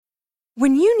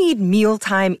When you need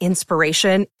mealtime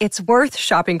inspiration, it's worth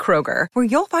shopping Kroger, where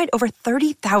you'll find over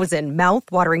 30,000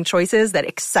 mouth-watering choices that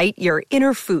excite your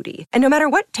inner foodie. And no matter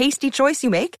what tasty choice you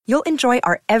make, you'll enjoy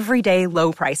our everyday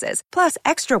low prices, plus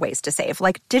extra ways to save,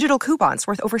 like digital coupons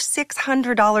worth over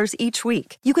 $600 each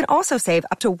week. You can also save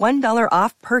up to $1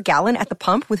 off per gallon at the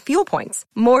pump with fuel points.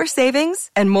 More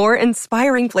savings and more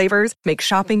inspiring flavors make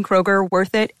shopping Kroger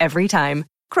worth it every time.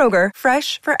 Kroger,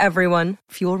 fresh for everyone.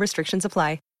 Fuel restrictions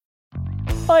apply.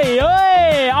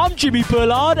 Hey, I'm Jimmy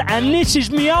Bullard, and this is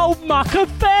me old muck of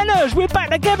Fenners. We're back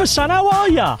together, son. How are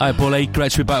ya? Hi, Bully.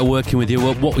 Great to be back working with you.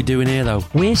 What we doing here, though?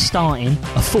 We're starting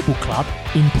a football club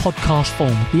in podcast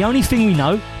form. The only thing we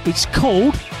know, it's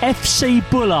called FC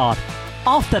Bullard.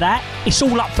 After that, it's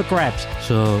all up for grabs.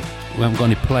 So, we haven't got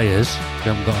any players,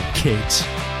 we haven't got a kit,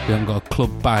 we haven't got a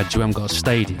club badge, we haven't got a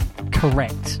stadium.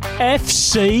 Correct.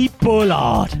 FC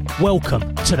Bullard.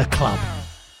 Welcome to the club.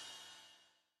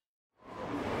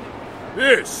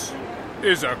 This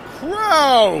is a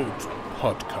Crowd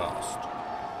Podcast.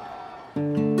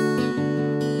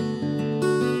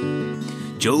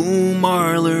 Joe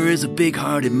Marler is a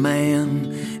big-hearted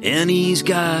man, and he's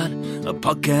got a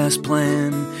podcast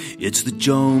plan. It's the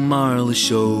Joe Marler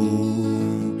Show.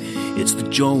 It's the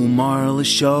Joe Marler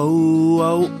Show.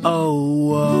 Oh,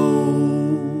 oh,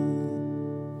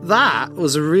 oh. That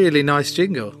was a really nice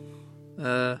jingle.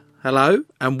 Hello,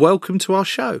 and welcome to our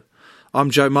show. I'm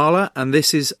Joe Marler, and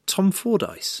this is Tom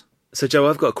Fordyce. So, Joe,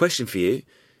 I've got a question for you.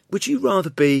 Would you rather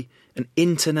be an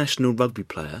international rugby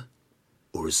player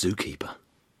or a zookeeper?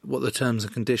 What are the terms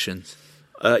and conditions?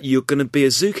 You're going to be a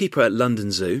zookeeper at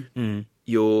London Zoo. Mm.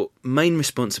 Your main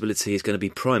responsibility is going to be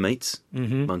primates,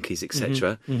 monkeys,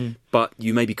 etc. But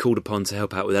you may be called upon to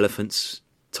help out with elephants,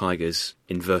 tigers,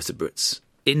 invertebrates.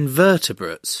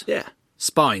 Invertebrates? Yeah.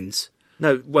 Spines?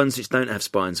 No, ones which don't have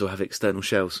spines or have external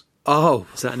shells. Oh.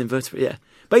 Is that an invertebrate? Yeah.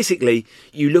 Basically,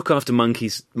 you look after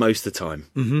monkeys most of the time.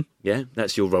 Mm-hmm. Yeah?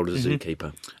 That's your role as a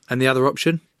zookeeper. And the other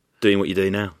option? Doing what you do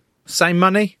now. Same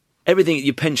money? Everything,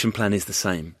 your pension plan is the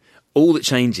same. All that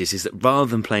changes is that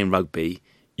rather than playing rugby,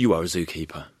 you are a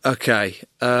zookeeper. Okay.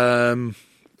 Yeah.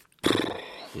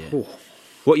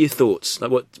 What are your thoughts? Like,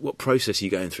 what process are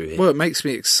you going through here? Well, it makes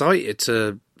me excited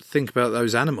to think about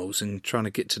those animals and trying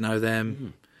to get to know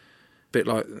them. Bit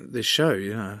like this show,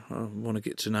 you know. I want to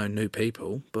get to know new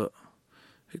people, but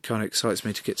it kind of excites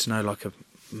me to get to know like a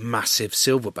massive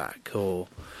silverback or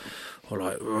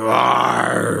like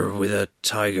roar with a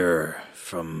tiger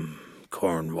from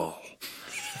Cornwall.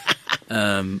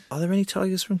 Are there any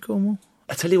tigers from Cornwall?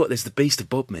 I tell you what, there's the Beast of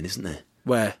Bodmin, isn't there?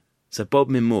 Where? So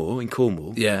Bodmin Moor in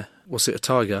Cornwall. Yeah. What's it, a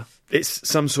tiger? It's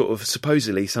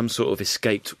supposedly some sort of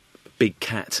escaped big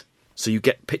cat. So you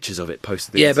get pictures of it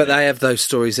posted. Yeah, but they have those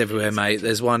stories everywhere, mate.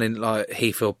 There's one in like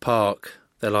Heathfield Park.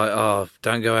 They're like, oh,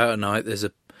 don't go out at night. There's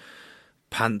a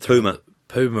panther.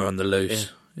 Puma on the loose. Yeah.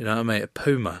 You know what I mean? A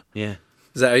puma. Yeah.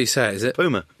 Is that how you say it? Is it?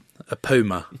 Puma. A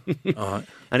puma. All right.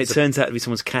 And it turns out to be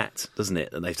someone's cat, doesn't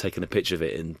it? And they've taken a picture of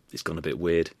it and it's gone a bit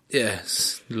weird.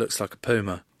 Yes, it looks like a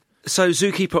puma. So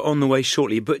Zookeeper on the way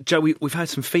shortly. But Joe, we've had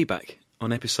some feedback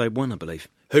on episode 1, I believe.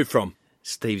 Who from?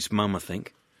 Steve's mum, I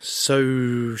think.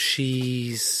 So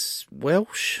she's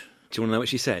Welsh? Do you want to know what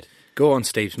she said? Go on,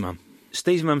 Steve's mum.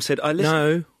 Steve's mum said, I listen.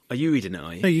 No. Are you reading it,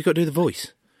 are you? No, you've got to do the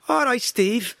voice. All right,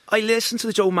 Steve. I listened to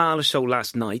the Joe Marler show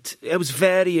last night. It was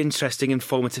very interesting,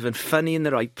 informative and funny in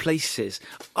the right places.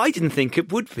 I didn't think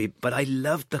it would be, but I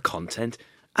loved the content.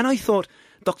 And I thought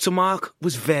Dr. Mark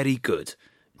was very good.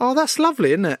 Oh, that's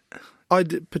lovely, isn't it? I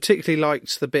particularly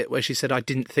liked the bit where she said, I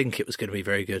didn't think it was going to be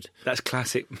very good. That's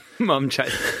classic mum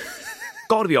chat.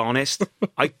 Gotta be honest,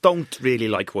 I don't really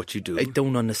like what you do. I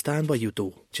don't understand what you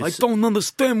do. I don't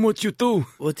understand what you do.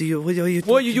 What are you doing?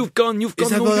 Why you've gone? Is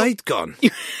that what I'd gone?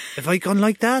 Have I gone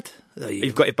like that?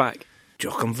 You've got it back.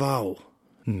 Jock and vow.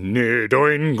 Nid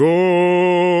oin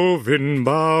govin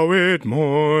bawyd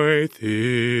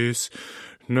moethus,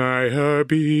 nai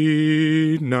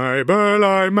hybu, nai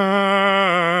bylai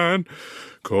man,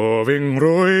 gofyn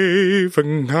rwy fy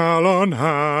nghalon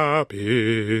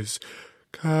hapus,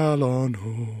 calon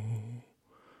ho,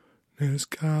 nes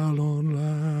calon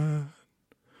lan.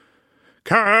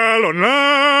 Calon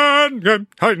lan!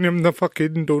 I the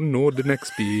fucking don't know the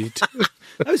next beat.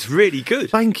 That was really good.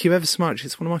 Thank you ever so much.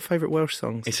 It's one of my favourite Welsh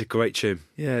songs. It's a great tune.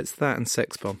 Yeah, it's that and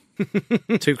Sex Bomb.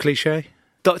 Too cliche?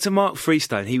 Dr. Mark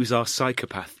Freestone, he was our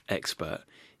psychopath expert.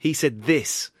 He said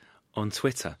this on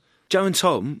Twitter. Joe and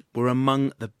Tom were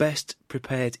among the best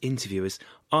prepared interviewers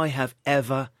I have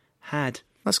ever had.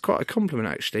 That's quite a compliment,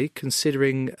 actually,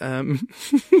 considering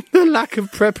the lack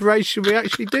of preparation we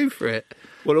actually do for it.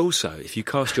 Well, also, if you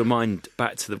cast your mind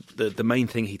back to the main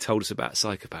thing he told us about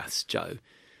psychopaths, Joe,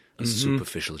 a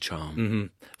superficial charm. Mm-hmm.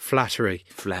 Flattery.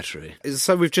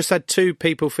 So we've just had 2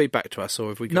 people feedback to us, or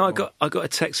have we got No, I got a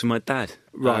text from my dad.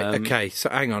 Right, okay, so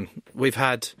hang on. We've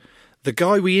had the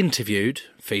guy we interviewed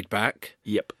feedback.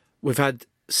 Yep. We've had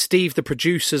Steve, the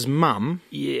producer's mum.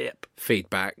 Yep.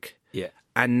 Feedback. Yeah.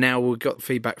 And now we've got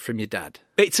feedback from your dad.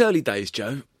 It's early days,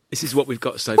 Joe. This is what we've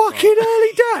got so far. Fucking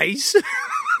early days?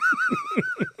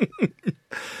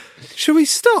 Shall we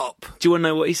stop? Do you want to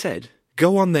know what he said?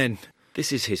 Go on then.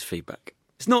 This is his feedback.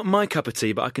 It's not my cup of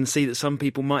tea, but I can see that some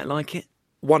people might like it.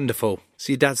 Wonderful.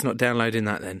 So your dad's not downloading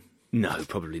that then? No,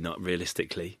 probably not,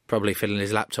 realistically. Probably filling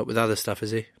his laptop with other stuff,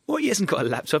 is he? Well, he hasn't got a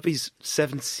laptop. He's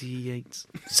 78.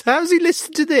 So how's he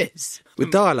listened to this?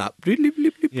 With dial-up?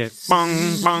 Yeah.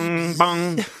 Bong, bong,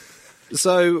 bong.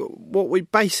 So what we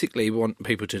basically want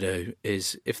people to do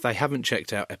is, if they haven't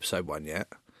checked out episode 1 yet,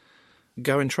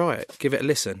 go and try it. Give it a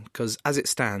listen, because as it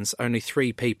stands, only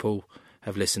 3 people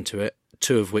have listened to it,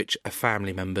 2 of which are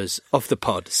family members of the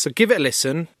pod. So give it a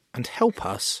listen and help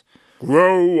us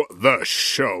Grow the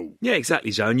show. Yeah,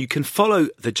 exactly, Joe. And you can follow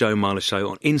The Joe Marler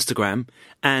Show on Instagram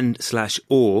and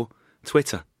 /or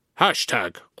Twitter.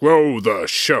 Hashtag grow the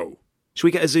show. Should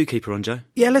we get a zookeeper on, Joe?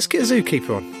 Yeah, let's get a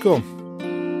zookeeper on. Go on.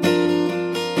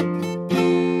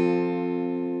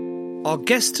 Our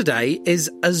guest today is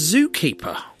a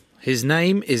zookeeper. His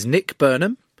name is Nick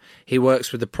Burnham. He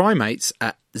works with the primates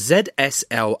at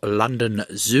ZSL London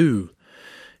Zoo.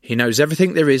 He knows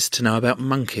everything there is to know about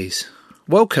monkeys.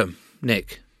 Welcome,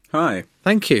 Nick. Hi.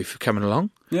 Thank you for coming along.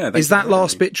 Yeah. Is that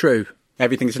last bit true?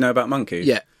 Everything to know about monkeys?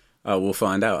 Yeah. Oh, we'll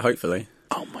find out, hopefully.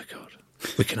 Oh, my God.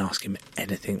 We can ask him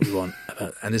anything we want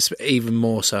about, and it's even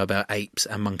more so about apes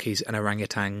and monkeys and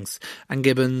orangutans and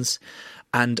gibbons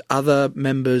and other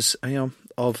members,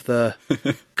 of the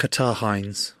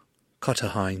Catahines.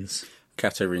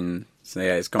 Catherine. So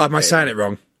yeah, it's Am I saying it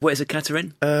wrong? What is a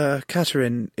Catherine?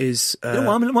 Catherine is...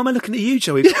 why am I looking at you,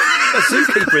 Joey? We've got a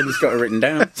zookeeper in this. Got it written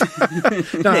down.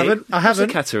 No, I haven't. What's a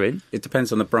Catherine? It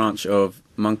depends on the branch of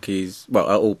monkeys, well,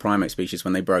 all primate species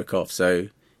when they broke off. So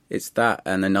it's that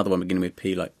and another one beginning with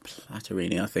P, like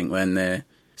Platyrrhini, I think, when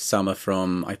some are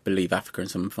from, I believe, Africa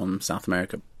and some from South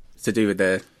America. It's to do with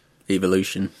their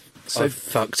evolution. So I've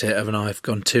fucked it, haven't I? I've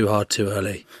gone too hard too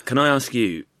early. Can I ask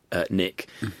you, Nick,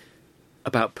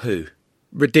 about poo?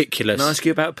 Ridiculous. Can I ask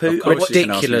you about poo? Of course you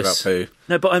can ask me Ridiculous. about poo.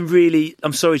 No, but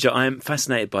I'm sorry, Joe, I am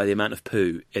fascinated by the amount of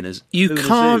poo in a zoo. You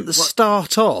can't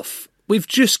start off. We've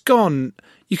just gone...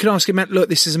 You can ask him, look,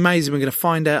 this is amazing. We're going to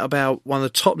find out about one of the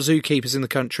top zookeepers in the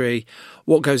country,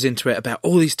 what goes into it, about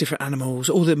all these different animals,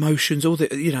 all the emotions, all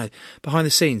the, behind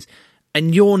the scenes.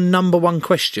 And your number one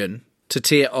question to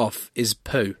tee it off is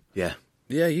poo. Yeah.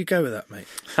 Yeah, you go with that, mate.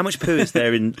 How much poo is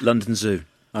there in London Zoo?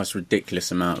 That's a ridiculous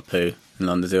amount of poo in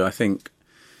London Zoo. I think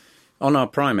on our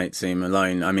primate team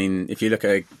alone, I mean, if you look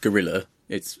at a gorilla,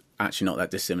 it's actually not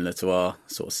that dissimilar to our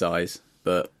sort of size,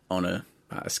 but on a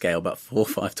scale about 4 or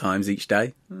 5 times each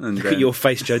day. And, Look at your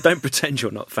face, Joe. Don't pretend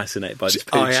you're not fascinated by this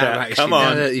poo I chat. am, actually. Come Now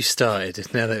on. that you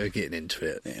started, now that we're getting into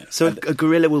it. Yeah. So a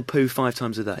gorilla will poo 5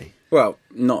 times a day? Well,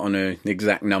 not on an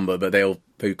exact number, but they'll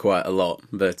poo quite a lot.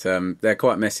 But they're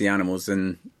quite messy animals,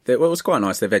 and it's quite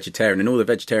nice. They're vegetarian, and all the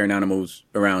vegetarian animals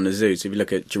around the zoo. So if you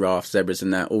look at giraffes, zebras,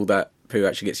 and that, all that poo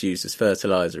actually gets used as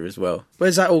fertiliser as well.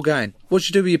 Where's that all going? What do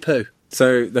you do with your poo?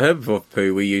 So the herbivore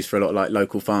poo we use for a lot of like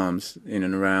local farms in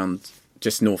and around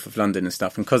just north of London and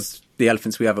stuff. And because the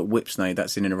elephants we have at Whipsnade,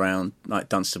 that's in and around like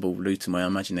Dunstable, Luton way, I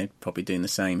imagine they're probably doing the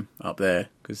same up there.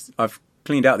 Because I've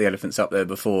cleaned out the elephants up there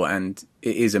before, and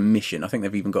it is a mission. I think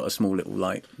they've even got a small little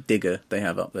like digger they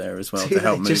have up there as well to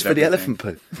help move just for the everything.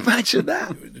 elephant poo. Imagine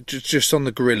that. Just on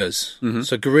the gorillas. Mm-hmm.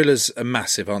 So gorillas are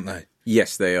massive, aren't they?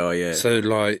 Yes, they are, yeah. So,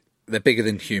 like, they're bigger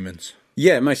than humans.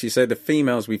 Yeah, mostly. So the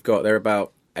females we've got, they're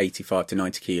about 85 to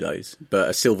 90 kilos, but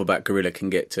a silverback gorilla can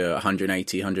get to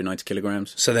 180, 190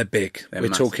 kilograms. So they're big. They're We're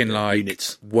massive. talking like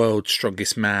Units. world's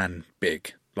strongest man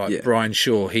big. Like Yeah. Brian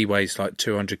Shaw, he weighs like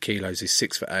 200 kilos. He's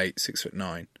 6'8",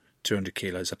 6'9", 200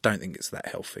 kilos. I don't think it's that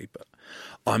healthy, but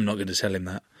I'm not going to tell him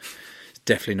that. He's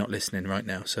definitely not listening right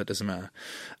now, so it doesn't matter.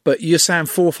 But you're saying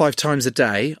 4 or 5 times a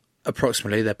day,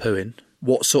 approximately, they're pooing.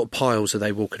 What sort of piles are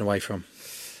they walking away from?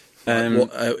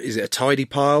 Is it a tidy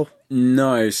pile?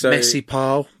 No, so Messy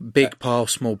pile? Big pile?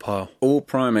 Small pile? all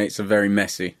primates are very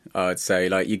messy, I'd say.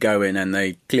 Like, you go in and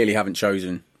they clearly haven't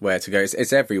chosen where to go.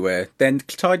 It's everywhere. They're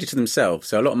tied to themselves.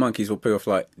 So a lot of monkeys will poo off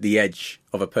like the edge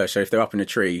of a perch. So if they're up in a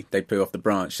tree, they poo off the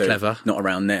branch. So Clever. Not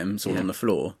around them. It's all on the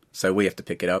floor. So we have to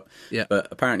pick it up. Yeah. But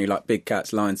apparently, like big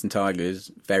cats, lions, and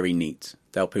tigers, very neat.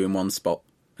 They'll poo in one spot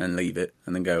and leave it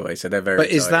and then go away. So they're very. But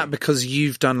is tidy. that because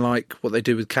you've done like what they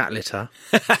do with cat litter,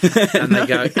 and they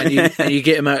go and you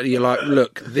get them out? And you're like,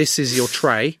 look, this is your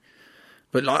tray.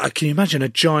 But like, can you imagine a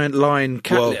giant lion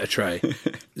cat litter tray?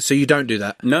 So you don't do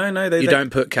that. No, they don't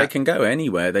put cat. They can go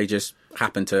anywhere. They just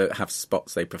happen to have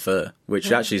spots they prefer, which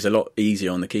actually is a lot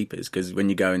easier on the keepers because when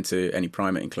you go into any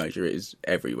primate enclosure, it is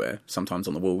everywhere. Sometimes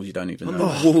on the walls, you don't even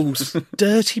know. Walls.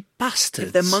 Dirty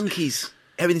bastards. They're monkeys.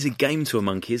 Everything's a game to a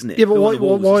monkey, isn't it? Yeah, but Poo on the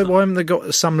walls and stuff. why haven't they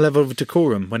got some level of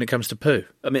decorum when it comes to poo?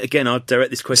 I mean, again, I'll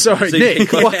direct this question. Sorry, to Nick.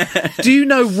 Zookeepers. Do you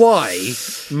know why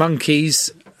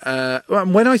monkeys?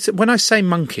 When I say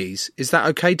monkeys, is that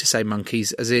okay to say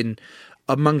monkeys? As in,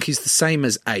 are monkeys the same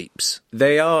as apes?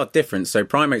 They are different. So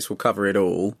primates will cover it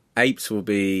all. Apes will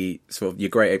be sort of your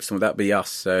great apes. That'll be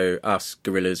us. So us,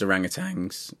 gorillas,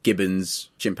 orangutans, gibbons,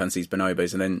 chimpanzees,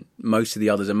 bonobos, and then most of the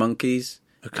others are monkeys.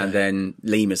 Okay. And then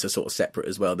lemurs are sort of separate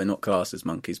as well. They're not classed as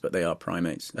monkeys, but they are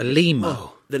primates. A lemur.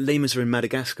 Oh, the lemurs are in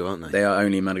Madagascar, aren't they? They are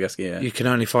only in Madagascar, yeah. You can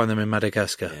only find them in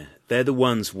Madagascar. Yeah. They're the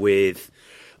ones with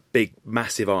big,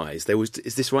 massive eyes.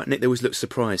 Is this right, Nick? They always look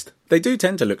surprised. They do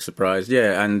tend to look surprised,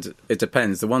 yeah, and it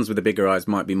depends. The ones with the bigger eyes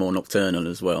might be more nocturnal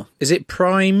as well. Is it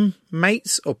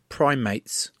primates or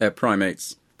primates?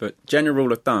 Primates. But general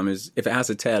rule of thumb is if it has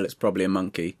a tail, it's probably a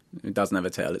monkey. If it doesn't have a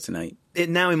tail, it's an ape.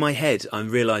 Now in my head, I'm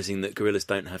realising that gorillas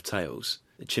don't have tails.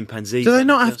 Chimpanzees... Do they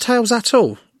not have tails at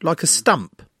all? Like a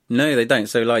stump? No, they don't.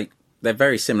 So, like, they're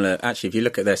very similar. Actually, if you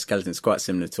look at their skeleton, it's quite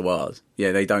similar to ours.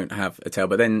 Yeah, they don't have a tail.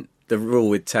 But then the rule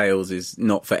with tails is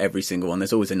not for every single one.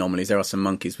 There's always anomalies. There are some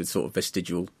monkeys with sort of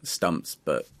vestigial stumps,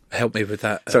 but... Help me with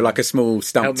that. So, like a small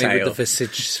stump help tail. Help me with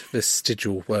the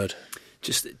vestigial word.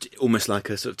 Just almost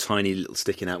like a sort of tiny little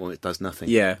sticking out one that does nothing.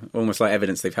 Yeah, almost like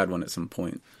evidence they've had one at some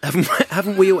point.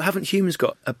 Haven't humans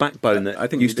got a backbone that I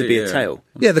think used to be a yeah. tail?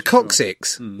 Yeah, the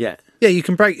coccyx. Yeah. Yeah, you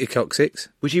can break your coccyx.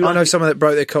 Would you? I know someone that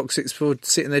broke their coccyx for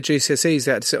sitting their GCSEs.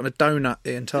 They had to sit on a donut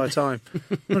the entire time.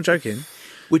 I'm not joking.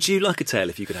 Would you like a tail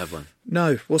if you could have one?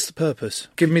 No. What's the purpose?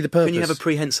 Give me the purpose. Can you have a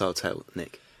prehensile tail,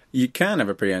 Nick? You can have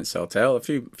a prehensile tail. A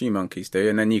few monkeys do,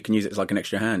 and then you can use it as like an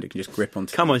extra hand. You can just grip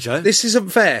onto. Come on, Joe. This isn't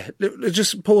fair.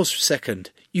 Just pause for a second.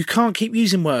 You can't keep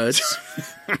using words.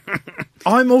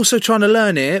 I'm also trying to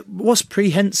learn it. What's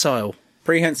prehensile?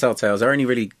 Prehensile tails are only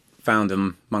really found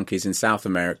on monkeys in South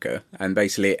America, and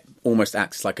basically it almost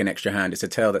acts like an extra hand. It's a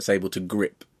tail that's able to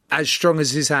grip. As strong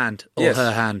as his hand or Yes,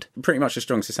 her hand? Pretty much as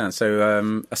strong as his hand.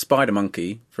 So a spider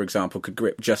monkey, for example, could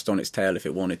grip just on its tail if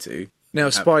it wanted to. Now,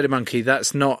 a spider monkey,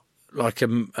 that's not like a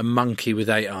monkey with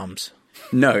 8 arms.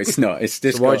 No, it's not. It's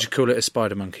just So why'd you call it a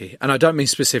spider monkey? And I don't mean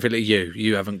specifically you.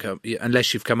 You haven't come...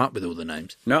 Unless you've come up with all the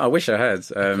names. No, I wish I had.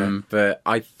 But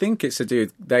I think it's to do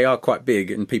with... They are quite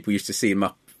big, and people used to see them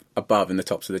up above in the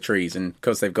tops of the trees. And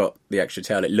because they've got the extra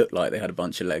tail, it looked like they had a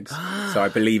bunch of legs. So I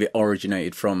believe it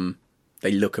originated from...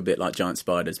 They look a bit like giant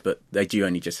spiders, but they do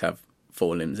only just have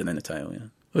 4 limbs and then a tail, yeah.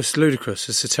 Well, it's ludicrous.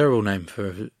 It's a terrible name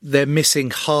for... They're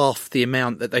missing half the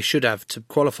amount that they should have to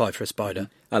qualify for a spider.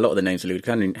 A lot of the names are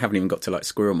ludicrous. Haven't even got to, like,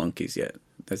 squirrel monkeys yet.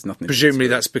 There's nothing... Presumably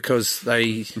that's because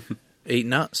they eat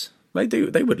nuts. They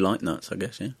do. They would like nuts, I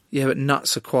guess, yeah. Yeah, but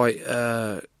nuts are quite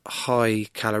high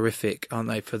calorific, aren't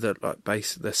they? For the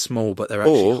base, they're small, but they're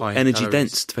actually high energy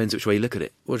calories. dense. Depends which way you look at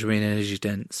it. What do you mean energy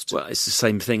dense? Well, it's the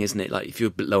same thing, isn't it? Like if you're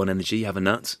a bit low on energy, you have a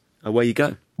nut. Away you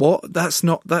go. What? That's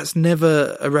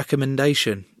never a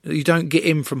recommendation. You don't get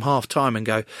in from half time and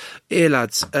go, here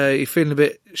lads, you're feeling a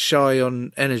bit shy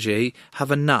on energy,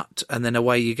 have a nut, and then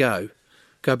away you go.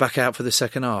 Go back out for the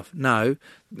second half. No,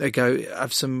 they go,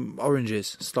 have some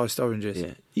oranges, sliced oranges.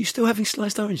 Yeah. You still having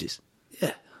sliced oranges?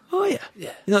 Yeah. Oh, yeah.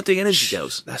 Yeah. You're not doing energy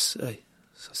gels? That's a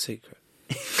secret.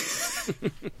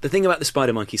 The thing about the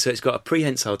spider monkey, so it's got a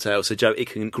prehensile tail, so Joe, it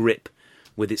can grip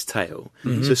with its tail.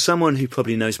 Mm-hmm. So someone who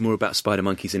probably knows more about spider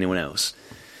monkeys than anyone else,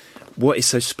 what is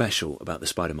so special about the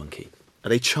spider monkey? Are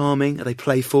they charming? Are they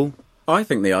playful? I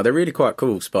think they are. They're really quite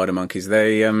cool, spider monkeys.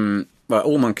 They, well,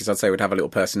 all monkeys, I'd say, would have a little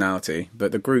personality.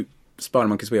 But the group spider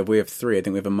monkeys we have 3. I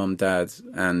think we have a mum, dad,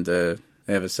 and they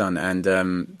have a son. And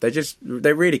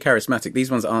they're really charismatic.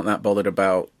 These ones aren't that bothered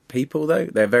about people, though.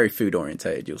 They're very food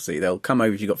orientated. You'll see. They'll come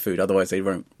over if you've got food. Otherwise, they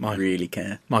won't really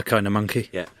care. My kind of monkey.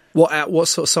 Yeah. What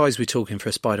sort of size are we talking for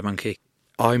a spider monkey?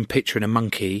 I'm picturing a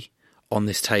monkey on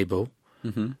this table,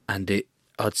 and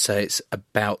I'd say it's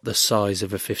about the size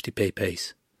of a 50p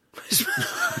piece.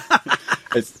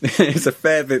 It's a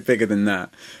fair bit bigger than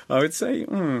that. I would say,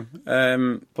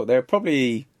 but they're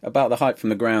probably about the height from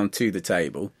the ground to the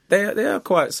table. They are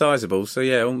quite sizable, so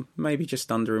yeah, maybe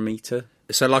just under a metre.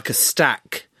 So like a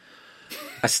stack.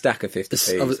 A stack of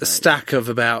 50p. A stack of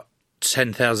about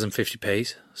 10,000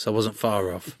 50p's, so I wasn't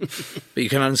far off. But you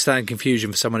can understand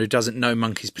confusion for someone who doesn't know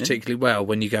monkeys particularly well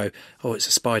when you go, oh, it's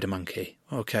a spider monkey.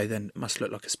 Okay, then it must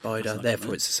look like a spider,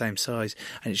 therefore it's the same size,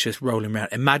 and it's just rolling around.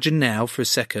 Imagine now for a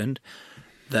second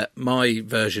that my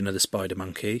version of the spider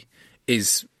monkey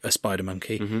is a spider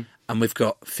monkey, and we've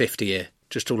got 50 here,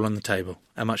 just all on the table.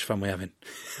 How much fun we're having.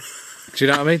 Do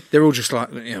you know what I mean? They're all just like,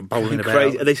 bowling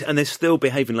about. And they're still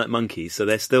behaving like monkeys, so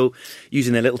they're still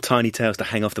using their little tiny tails to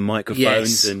hang off the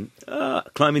microphones and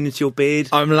climbing into your beard.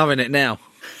 I'm loving it now.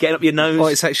 Getting up your nose. Oh,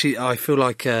 it's actually, I feel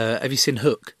like, have you seen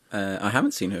Hook? I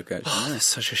haven't seen Hook, actually. Oh, that's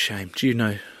such a shame. Do you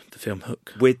know the film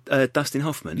Hook? With Dustin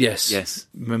Hoffman? Yes.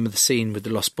 Remember the scene with the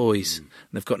Lost Boys? And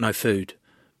they've got no food,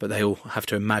 but they all have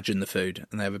to imagine the food,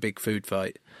 and they have a big food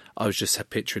fight. I was just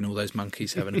picturing all those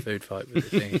monkeys having a food fight with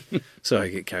the thing. Sorry,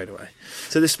 I get carried away.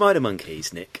 So the spider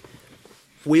monkeys, Nick,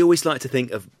 we always like to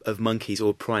think of monkeys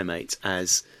or primates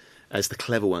as the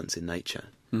clever ones in nature.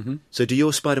 Mm-hmm. So do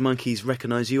your spider monkeys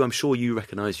recognise you? I'm sure you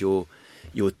recognise your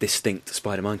distinct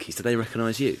spider monkeys. Do they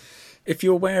recognise you? If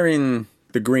you're wearing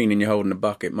the green and you're holding a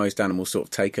bucket, most animals sort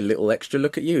of take a little extra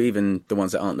look at you, even the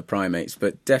ones that aren't the primates.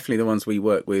 But definitely the ones we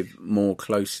work with more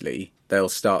closely, they'll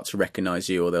start to recognise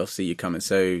you or they'll see you coming.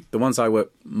 So the ones I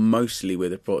work mostly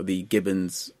with are probably the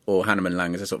gibbons or Hahnemann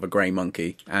Langers, a sort of a grey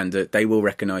monkey, and they will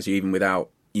recognise you even without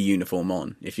your uniform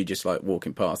on. If you're just like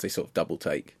walking past, they sort of double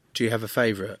take. Do you have a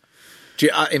favourite?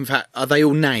 In fact, are they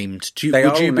all named?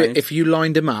 Named. If you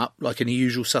lined them up like in the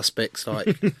Usual Suspects,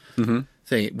 like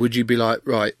thing, would you be like,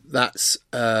 right, that's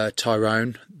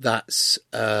Tyrone, that's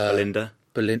Belinda.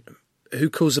 Who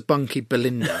calls a monkey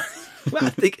Belinda?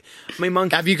 Well,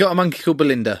 monkey. Have you got a monkey called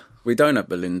Belinda? We don't have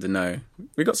Belinda, no.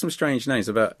 We got some strange names.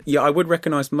 I would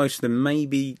recognise most of them.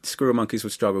 Maybe squirrel monkeys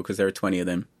would struggle because there are 20 of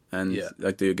them, and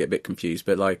I do get a bit confused.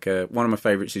 But like one of my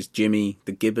favourites is Jimmy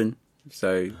the gibbon.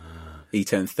 So he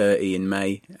turned 30 in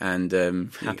May,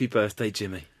 and happy birthday,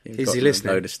 Jimmy. Is he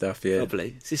listening? A load of stuff, yeah.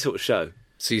 Probably. It's this sort of show.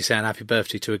 So you're saying happy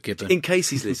birthday to a gibbon? In case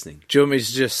he's listening. Do you want me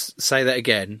to just say that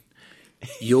again?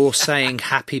 You're saying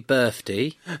happy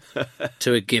birthday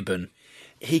to a gibbon.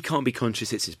 He can't be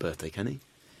conscious it's his birthday, can he?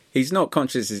 He's not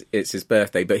conscious it's his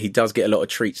birthday, but he does get a lot of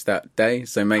treats that day,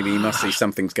 so maybe he must see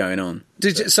something's going on.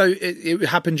 So it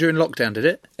happened during lockdown, did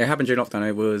it? It happened during lockdown.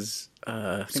 It was,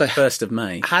 I think, 1st of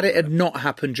May. Had it not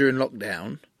happened during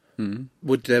lockdown,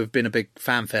 would there have been a big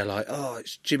fanfare like, oh,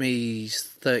 it's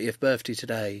Jimmy's 30th birthday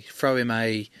today, throw him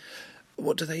a...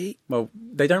 What do they eat? Well,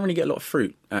 they don't really get a lot of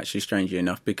fruit, actually, strangely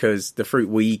enough, because the fruit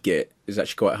we get is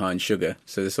actually quite high in sugar,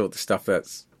 so the sort of stuff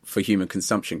that's for human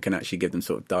consumption can actually give them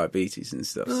sort of diabetes and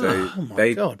stuff.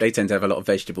 They tend to have a lot of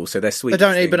vegetables, so they're sweet. They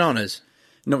don't eat bananas?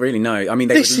 Not really, no. I mean,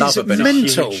 they would love a banana.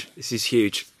 Mental. This is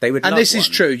huge. They would, and love this one. is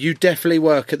true. You definitely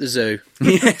work at the zoo.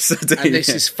 Yes, I do. And this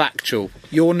is factual.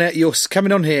 You're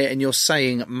coming on here and you're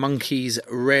saying monkeys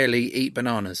rarely eat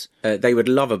bananas. They would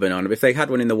love a banana. But if they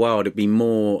had one in the wild, it'd be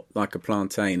more like a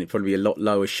plantain. It'd probably be a lot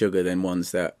lower sugar than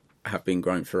ones that have been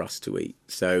grown for us to eat.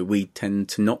 So we tend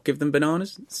to not give them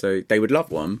bananas. So they would love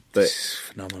one, but it's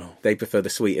phenomenal. They prefer the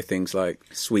sweeter things like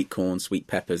sweet corn, sweet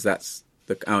peppers. That's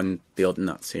and the odd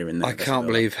nuts here and there. I can't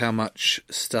believe how much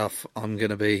stuff I'm going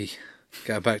to be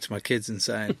going back to my kids and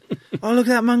saying, oh, look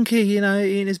at that monkey,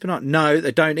 eating his banana. No,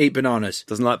 they don't eat bananas.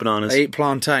 Doesn't like bananas. They eat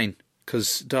plantain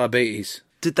because diabetes.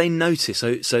 Did they notice?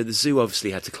 So the zoo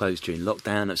obviously had to close during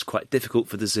lockdown. It was quite difficult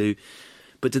for the zoo.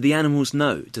 But did the animals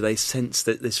know? Do they sense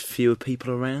that there's fewer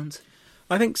people around?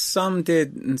 I think some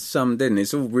did and some didn't.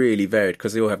 It's all really varied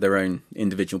because they all have their own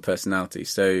individual personalities.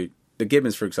 So the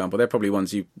gibbons, for example, they're probably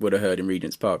ones you would have heard in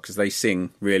Regent's Park because they sing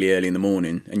really early in the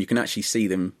morning and you can actually see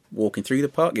them walking through the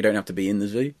park. You don't have to be in the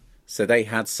zoo. So they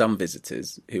had some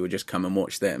visitors who would just come and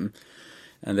watch them.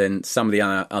 And then some of the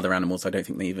other animals, I don't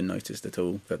think they even noticed at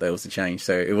all that there was a change.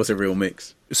 So it was a real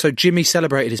mix. So Jimmy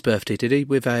celebrated his birthday, did he,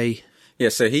 with a... Yeah,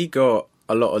 so he got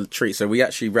a lot of treats. So we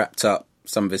actually wrapped up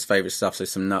some of his favourite stuff, so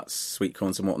some nuts, sweet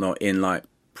corns and whatnot, in like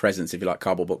presents, if you like,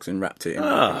 cardboard box, and wrapped it in.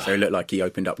 So it looked like he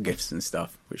opened up gifts and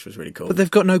stuff. which was really cool. But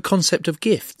they've got no concept of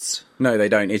gifts. No, they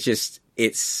don't.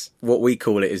 It's what we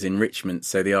call it is enrichment.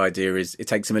 So the idea is it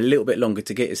takes him a little bit longer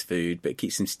to get his food, but it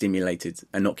keeps him stimulated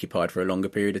and occupied for a longer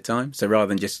period of time. So rather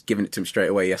than just giving it to him straight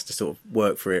away, he has to sort of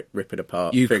work for it, rip it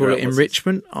apart. You call it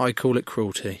enrichment, I call it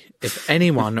cruelty. If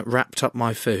anyone wrapped up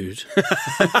my food,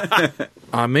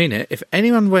 I mean it. If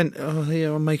anyone went, oh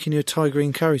yeah, I'm making you a Thai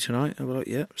green curry tonight, I'd be like,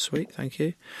 yeah, sweet, thank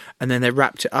you. And then they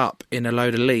wrapped it up in a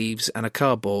load of leaves and a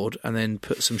cardboard and then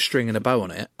put some string and a bow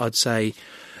on it, I'd say,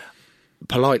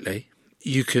 politely,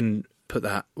 you can put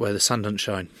that where the sun doesn't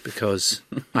shine because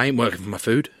I ain't working for my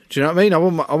food. Do you know what I mean? I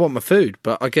want my food,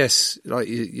 but I guess like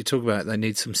you talk about, they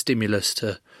need some stimulus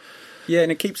to. Yeah,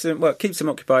 and it keeps them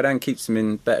occupied and keeps them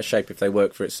in better shape if they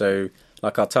work for it. So,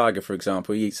 like our tiger, for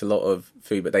example, he eats a lot of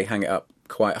food, but they hang it up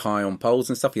quite high on poles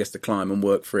and stuff. He has to climb and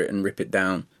work for it and rip it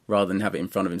down rather than have it in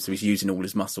front of him. So he's using all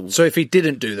his muscles. So if he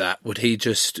didn't do that, would he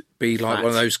just be like one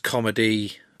of those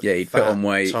comedy? Yeah, he'd put on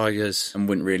weight tigers and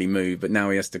wouldn't really move. But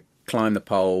now he has to climb the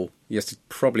pole. He has to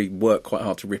probably work quite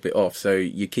hard to rip it off. So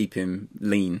you keep him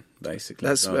lean, basically.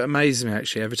 That's what amazes me,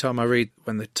 actually. Every time I read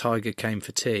When the Tiger Came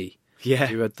for Tea. Yeah.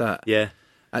 You read that? Yeah.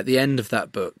 At the end of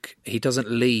that book, he doesn't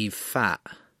leave fat,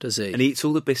 does he? And he eats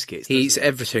all the biscuits. He eats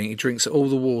everything. He drinks all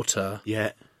the water.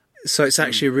 Yeah. So it's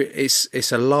actually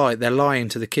it's a lie. They're lying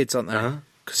to the kids, aren't they?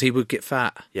 Because he would get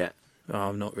fat. Yeah. Oh,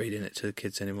 I'm not reading it to the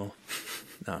kids anymore.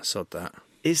 No, sod that.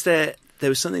 There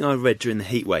was something I read during the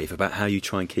heat wave about how you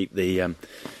try and keep the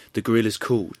gorillas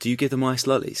cool. Do you give them ice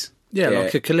lollies? Yeah,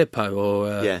 like a Calippo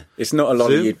or... yeah. It's not a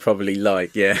lolly Zoom? you'd probably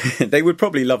like, yeah. They would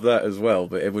probably love that as well,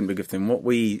 but it wouldn't be good for them. What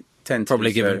we tend to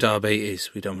probably give them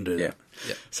diabetes. We don't want to do that.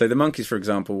 Yeah. So the monkeys, for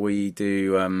example, we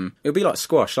do... it'll be like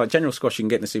squash, like general squash you can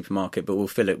get in the supermarket, but we'll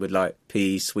fill it with like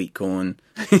peas, sweet corn.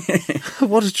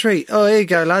 What a treat. Oh, here you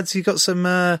go, lads. You got some...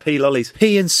 pea lollies.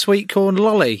 Pea and sweet corn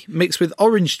lolly mixed with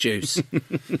orange juice.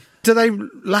 Do they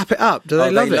lap it up? Do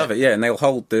they love it? They love it, yeah, and they'll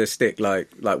hold the stick like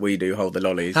we do, hold the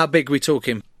lollies. How big are we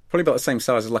talking? Probably about the same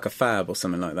size as like a fab or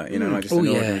something like that, you know, like just an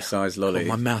ordinary size lolly. Oh,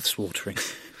 my mouth's watering.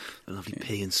 A lovely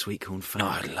pea and sweet corn fan. Oh,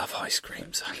 I love ice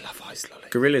creams. I love ice lolly.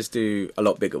 Gorillas do a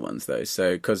lot bigger ones though,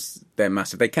 so because they're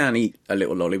massive, they can eat a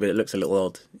little lolly, but it looks a little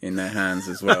odd in their hands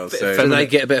as well. So they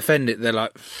get a bit offended. They're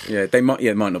like, yeah, they might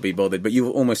not be bothered, but you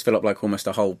almost fill up like almost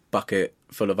a whole bucket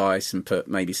full of ice and put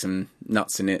maybe some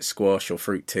nuts in it, squash or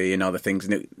fruit tea and other things,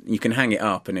 and you can hang it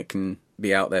up and it can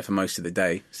be out there for most of the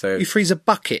day. So you freeze a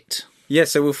bucket. Yeah,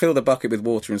 so we'll fill the bucket with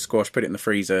water and squash, put it in the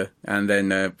freezer, and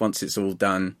then once it's all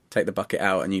done, take the bucket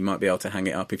out, and you might be able to hang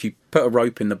it up. If you put a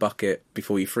rope in the bucket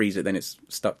before you freeze it, then it's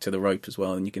stuck to the rope as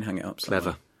well, and you can hang it up somewhere.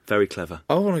 Clever. Very clever.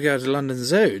 I want to go to London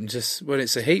Zoo and just, when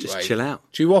it's a heat wave... Just chill out.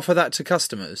 Do you offer that to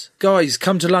customers? Guys,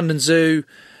 come to London Zoo,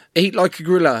 eat like a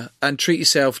gorilla, and treat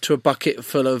yourself to a bucket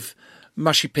full of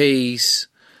mushy peas,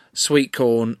 sweet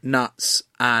corn, nuts,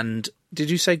 and... Did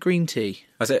you say green tea?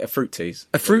 I said a fruit tea.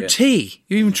 A fruit tea?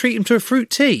 You even treat them to a fruit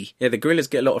tea? Yeah, the gorillas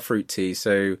get a lot of fruit tea,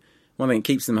 so one thing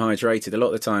keeps them hydrated. A lot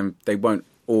of the time, they won't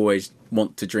always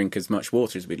want to drink as much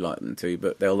water as we'd like them to,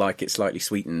 but they'll like it slightly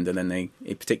sweetened, and then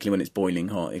particularly when it's boiling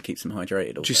hot, it keeps them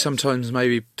hydrated. Do you sometimes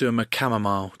maybe do them a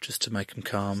chamomile just to make them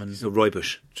calm? And a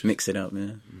rooibos. Mix it up,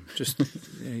 yeah. Just,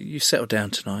 you settle down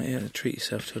tonight, yeah, treat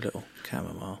yourself to a little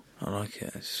chamomile. I like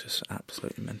it, it's just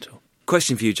absolutely mental.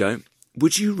 Question for you, Joe.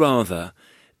 Would you rather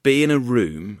be in a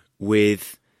room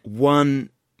with one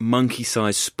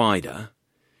monkey-sized spider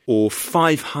or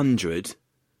 500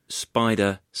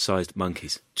 spider-sized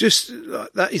monkeys? Just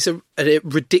that is a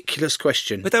ridiculous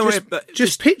question. But don't just, worry.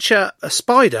 Just picture a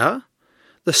spider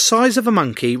the size of a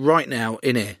monkey right now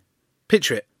in here.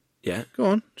 Picture it. Yeah. Go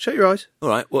on, shut your eyes. All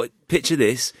right, well, picture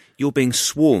this. You're being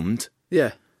swarmed.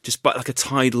 Yeah. Just by like a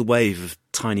tidal wave of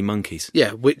tiny monkeys.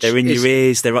 Yeah, they're in your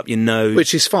ears, they're up your nose.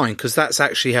 Which is fine, because that's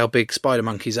actually how big spider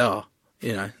monkeys are.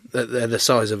 You know, they're the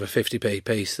size of a 50p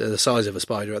piece. They're the size of a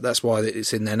spider. That's why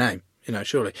it's in their name, you know,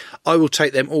 surely. I will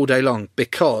take them all day long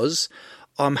because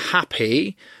I'm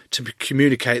happy to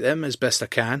communicate them as best I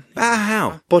can.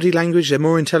 How? Body language, they're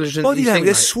more intelligent Body than you language, think,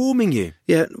 they're mate. swarming you.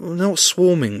 Yeah, well, they're not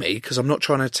swarming me because I'm not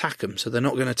trying to attack them, so they're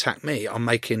not going to attack me. I'm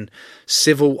making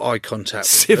civil eye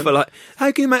contact with them. Like,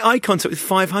 how can you make eye contact with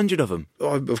 500 of them?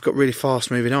 I've got really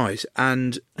fast-moving eyes,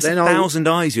 and That's then 1,000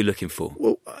 eyes you're looking for.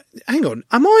 Well, hang on.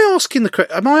 Am I answering the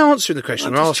question?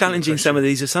 I'm or just asking challenging the some of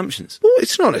these assumptions. Well,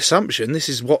 it's not an assumption. This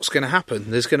is what's going to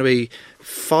happen. There's going to be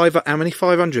how many?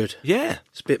 500? Yeah.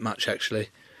 It's a bit much, actually.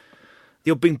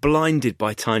 You're being blinded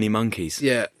by tiny monkeys.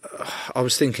 Yeah, I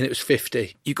was thinking it was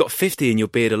 50. You've got 50 in your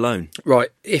beard alone. Right,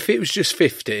 if it was just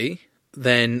 50,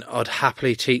 then I'd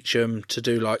happily teach them to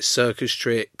do, like, circus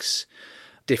tricks,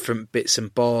 different bits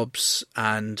and bobs,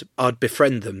 and I'd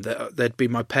befriend them. They'd be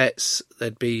my pets.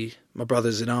 They'd be my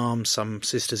brothers in arms, some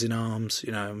sisters in arms.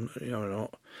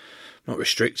 Not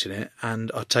restricting it,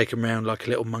 and I'd take them around like a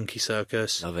little monkey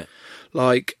circus. Love it.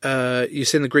 Like you've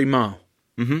seen the Green Mile.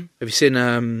 Mm-hmm. Have you seen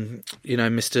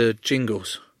Mr.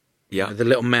 Jingles? Yeah, the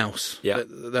little mouse. Yeah,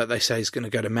 that they say is going to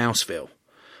go to Mouseville.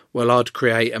 Well, I'd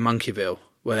create a Monkeyville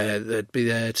where they'd be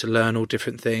there to learn all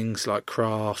different things like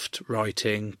craft,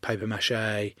 writing, paper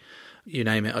mache, you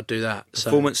name it. I'd do that.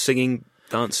 Performance, singing,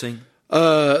 dancing.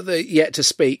 They're yet to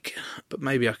speak, but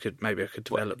maybe I could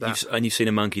develop that. You've seen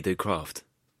a monkey do craft.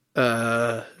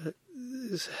 You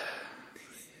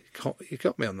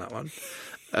got me on that one.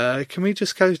 Can we go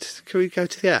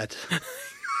to the ad?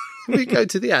 Can we go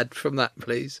to the ad from that,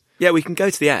 please? Yeah, we can go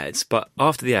to the ads, but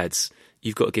after the ads,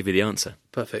 you've got to give me the answer.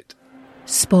 Perfect.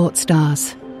 Sports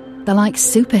stars. They're like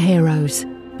superheroes.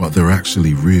 But they're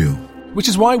actually real. Which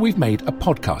is why we've made a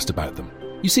podcast about them.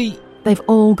 You see, they've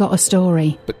all got a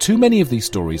story. But too many of these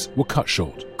stories were cut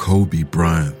short. Kobe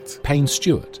Bryant. Payne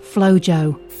Stewart.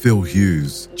 Flojo. Phil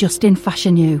Hughes. Justin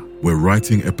Fashanu. We're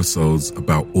writing episodes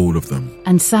about all of them.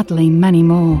 And sadly, many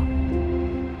more.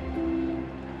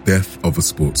 Death of a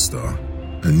Sports Star.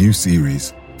 A new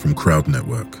series from Crowd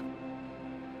Network.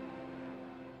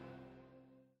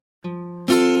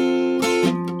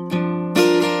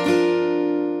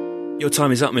 Your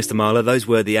time is up, Mr. Marler. Those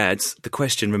were the ads. The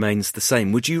question remains the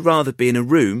same. Would you rather be in a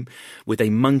room with a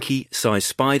monkey-sized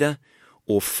spider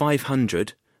or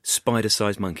 500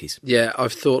 spider-sized monkeys? Yeah,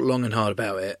 I've thought long and hard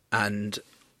about it, and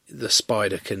the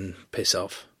spider can piss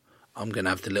off. I'm going to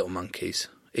have the little monkeys.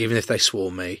 Even if they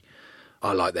swarm me,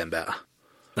 I like them better.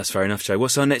 That's fair enough, Joe.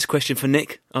 What's our next question for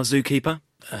Nick, our zookeeper?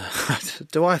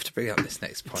 Do I have to bring up this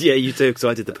next point? Yeah, you do, because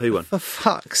I did the poo one. For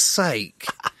fuck's sake.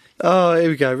 Oh, here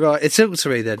we go. Right, it's all to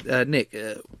me then. Nick,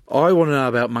 I want to know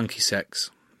about monkey sex.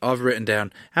 I've written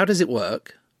down, how does it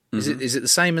work? Mm-hmm. Is it the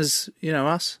same as,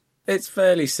 us? It's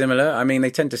fairly similar. I mean, they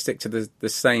tend to stick to the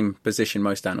same position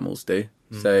most animals do.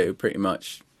 So pretty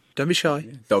much... Don't be shy.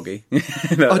 Doggy.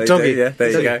 Doggy. Yeah,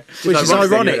 there you go. Which is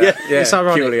ironic. Yeah, it's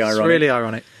ironic. Purely ironic. It's really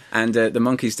ironic. And the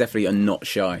monkeys definitely are not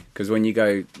shy, because when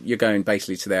you're going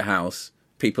basically to their house,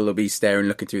 people will be staring,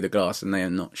 looking through the glass, and they are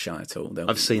not shy at all.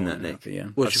 I've seen that, Nick. Happy, yeah.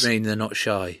 What do you mean they're not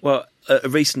shy? Well, a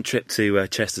recent trip to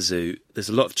Chester Zoo, there's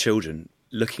a lot of children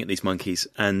looking at these monkeys,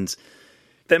 and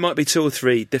there might be 2 or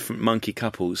 3 different monkey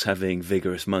couples having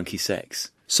vigorous monkey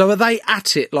sex. So are they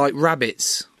at it like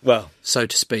rabbits? Well, so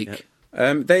to speak.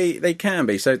 Yeah. They can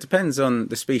be. So it depends on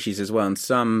the species as well, and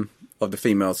some of the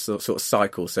females sort of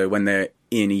cycle. So when they're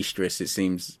in estrus, it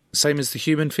seems... Same as the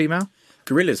human female?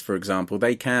 Gorillas, for example,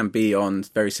 they can be on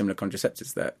very similar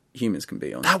contraceptives that humans can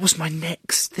be on. That was my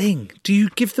next thing. Do you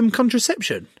give them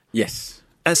contraception? Yes.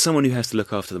 As someone who has to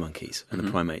look after the monkeys and the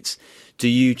primates, do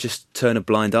you just turn a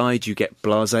blind eye? Do you get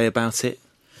blasé about it?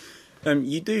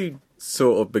 You do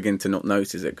sort of begin to not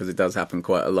notice it, because it does happen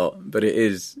quite a lot. But it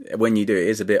is, when you do it,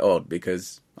 is a bit odd,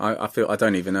 because I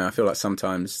don't even know. I feel like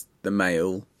sometimes the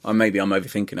male, or maybe I'm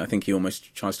overthinking, I think he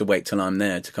almost tries to wait till I'm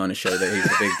there to kind of show that he's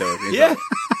a big dog. He's yeah. Like,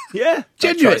 yeah.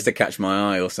 Genuine. Tries to catch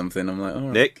my eye or something. I'm like, all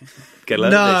right. Nick, get a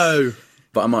load of this.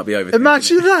 But I might be overthinking.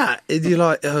 Imagine that. And you're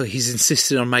like, oh, he's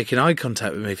insisting on making eye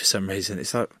contact with me for some reason.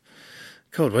 It's like,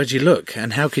 God, where'd you look?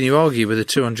 And how can you argue with a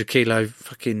 200-kilo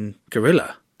fucking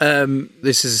gorilla?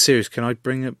 This is a serious... Can I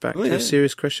bring it back to a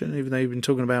serious question, even though you've been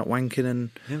talking about wanking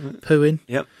and pooing?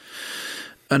 Yep.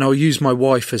 And I'll use my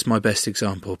wife as my best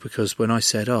example, because when I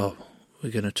said, oh,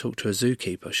 we're going to talk to a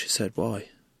zookeeper, she said, why?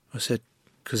 I said,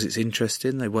 because it's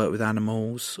interesting. They work with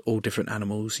animals, all different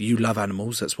animals. You love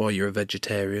animals, that's why you're a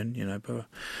vegetarian, But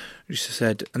she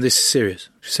said, and this is serious,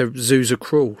 she said, zoos are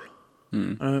cruel. I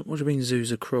went, what do you mean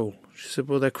zoos are cruel? She said,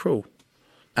 well, they're cruel.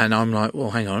 And I'm like,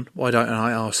 well, hang on, why don't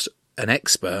I ask an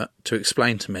expert to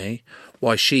explain to me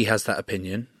why she has that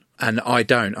opinion and I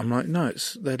don't? I'm like, no,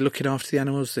 they're looking after the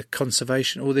animals, the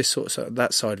conservation, all this sort of stuff,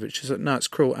 that side of it. She's like, no, it's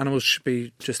cruel. Animals should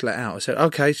be just let out. I said,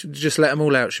 okay, just let them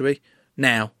all out, shall we?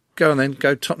 Now. Go on then,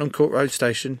 go Tottenham Court Road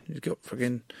Station. You've got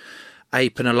fucking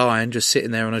ape and a lion just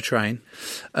sitting there on a train.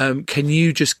 Can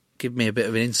you just give me a bit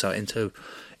of an insight into,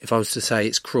 if I was to say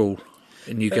it's cruel,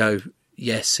 and you go,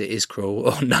 yes, it is cruel,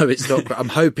 or no, it's not cruel. I'm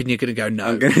hoping you're going to go no.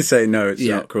 I'm going to say no, it's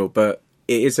not cruel, but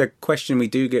it is a question we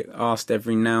do get asked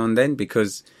every now and then,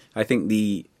 because I think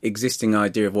the existing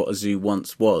idea of what a zoo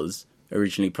once was,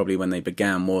 originally probably when they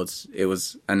began, was it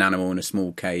was an animal in a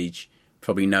small cage,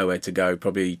 probably nowhere to go,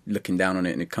 probably looking down on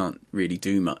it and it can't really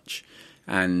do much.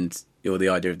 And or the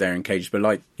idea of they're encaged. But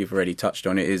like you've already touched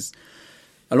on, it is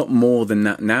a lot more than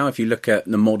that now. If you look at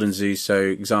the modern zoos, so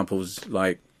examples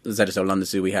like the ZSL London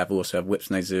Zoo, we also have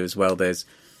Whipsnade Zoo as well. There's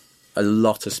a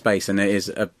lot of space, and there is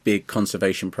a big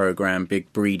conservation program,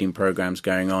 big breeding programs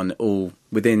going on, all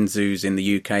within zoos in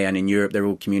the UK and in Europe. They're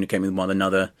all communicating with one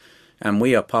another, and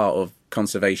we are part of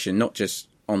conservation, not just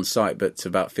on site, but to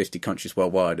about 50 countries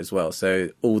worldwide as well. So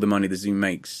all the money the zoo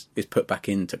makes is put back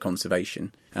into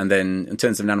conservation. And then in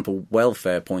terms of an animal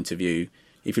welfare point of view,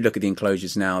 if you look at the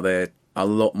enclosures now, they're a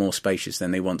lot more spacious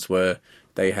than they once were.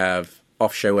 They have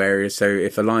off-show areas, so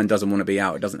if a lion doesn't want to be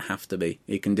out, it doesn't have to be.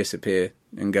 It can disappear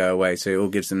and go away, so it all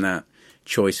gives them that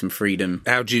choice and freedom.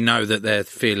 How do you know that they're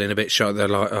feeling a bit shy? They're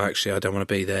like, oh, actually, I don't want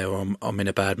to be there, or I'm in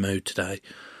a bad mood today.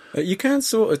 You can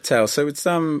sort of tell. So with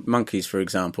some monkeys, for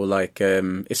example, like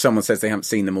if someone says they haven't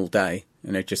seen them all day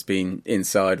and they've just been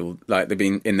inside, or like they've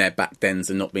been in their back dens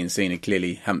and not been seen and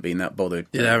clearly haven't been that bothered.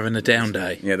 Yeah, they're having a down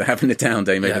day. Yeah, they're having a down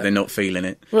day. Maybe they're not feeling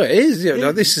it. Well, it is. Yeah.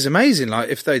 Like, this is amazing. Like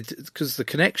if they, because the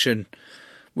connection,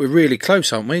 we're really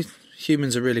close, aren't we?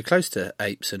 Humans are really close to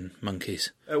apes and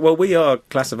monkeys. Well, we are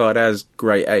classified as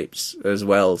great apes as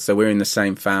well. So we're in the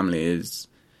same family as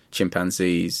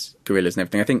chimpanzees, gorillas and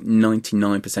everything. I think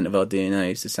 99% of our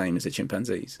DNA is the same as the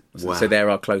chimpanzees. Wow. So they're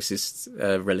our closest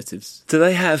relatives. Do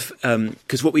they have...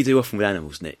 Because what we do often with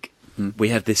animals, Nick, we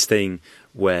have this thing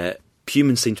where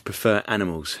humans seem to prefer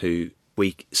animals who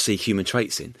we see human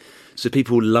traits in. So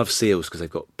people love seals because they've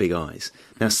got big eyes.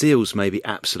 Now, seals may be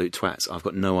absolute twats. I've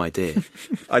got no idea.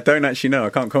 I don't actually know.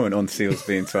 I can't comment on seals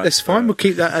being twats. That's fine. We'll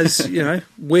keep that as, you know,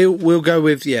 we'll go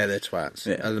with, they're twats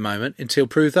at the moment until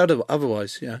proved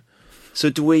otherwise, yeah. So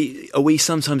are we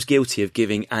sometimes guilty of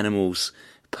giving animals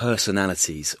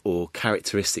personalities or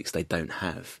characteristics they don't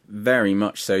have? Very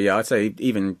much so, yeah. I'd say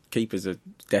even keepers are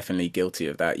definitely guilty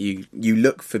of that. You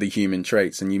look for the human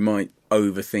traits and you might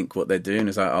overthink what they're doing.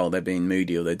 It's like, oh, they're being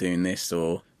moody or they're doing this,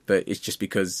 but it's just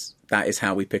because that is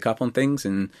how we pick up on things.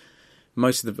 And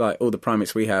most of the all the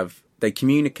primates we have, they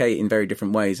communicate in very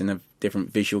different ways and have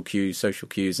different visual cues, social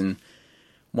cues. And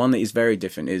one that is very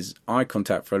different is eye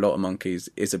contact for a lot of monkeys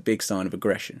is a big sign of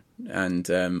aggression, and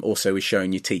also is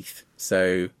showing your teeth.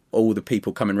 So all the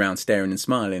people coming around staring and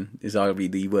smiling is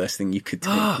arguably the worst thing you could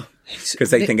do, because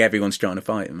they think everyone's trying to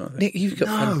fight them. Nick, you've got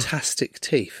fantastic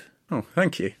teeth. Oh,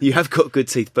 thank you. You have got good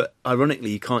teeth, but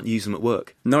ironically, you can't use them at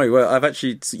work. No, well,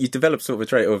 you develop sort of a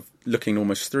trait of looking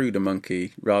almost through the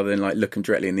monkey rather than like looking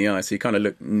directly in the eye. So you kind of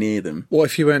look near them. What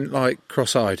if you went like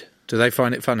cross-eyed? Do they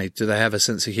find it funny? Do they have a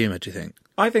sense of humour, do you think?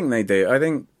 I think they do. I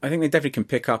think they definitely can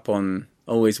pick up on,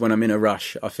 always when I'm in a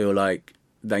rush, I feel like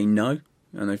they know,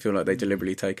 and they feel like they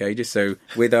deliberately take ages. So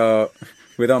with our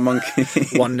monkey...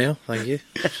 1-0, thank you.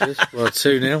 Well,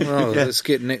 2-0. Oh, let's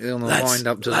get Nick on the wind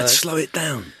up to that. Let's slow it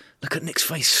down. Look at Nick's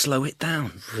face, slow it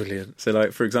down. Brilliant. So,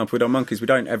 like, for example, with our monkeys, we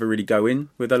don't ever really go in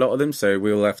with a lot of them, so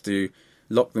we'll have to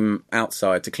lock them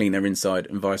outside to clean their inside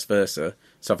and vice versa.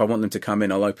 So if I want them to come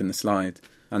in, I'll open the slide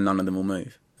and none of them will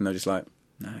move. And they're just like,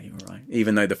 no, you're all right.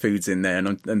 Even though the food's in there.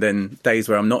 And then days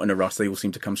where I'm not in a rush, they all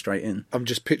seem to come straight in. I'm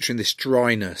just picturing this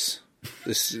dryness,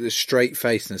 this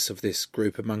straight-facedness of this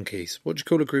group of monkeys. What do you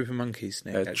call a group of monkeys,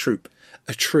 Nick? A troop.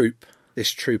 A troop. This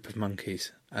troop of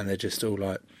monkeys. And they're just all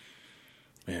like,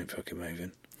 we ain't fucking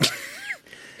moving.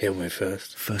 He'll move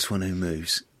first. First one who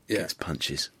moves gets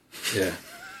punches. Yeah.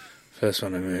 First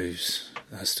one who moves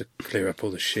has to clear up all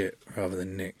the shit rather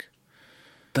than Nick.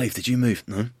 Dave, did you move?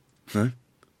 No?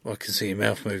 Well, I can see your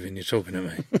mouth moving. You're talking to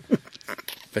me.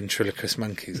 Ventriloquist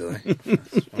monkeys, are they?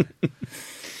 That's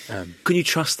fine. Can you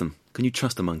trust them? Can you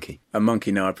trust a monkey? A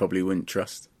monkey, no, I probably wouldn't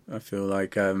trust. I feel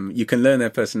like you can learn their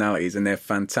personalities and they're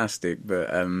fantastic, but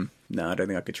no, I don't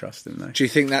think I could trust them, though. Do you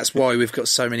think that's why we've got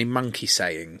so many monkey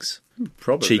sayings?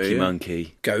 Probably. Cheeky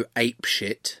monkey. Go ape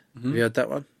shit. Mm-hmm. Have you heard that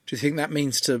one? Do you think that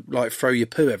means to, like, throw your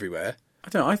poo everywhere? I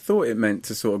don't know. I thought it meant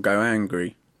to sort of go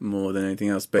angry more than anything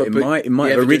else, but it might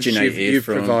have originated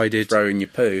from throwing your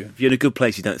poo. If you're in a good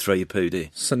place, you don't throw your poo, do you?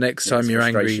 So next time you're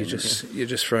angry, you're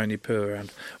just throwing your poo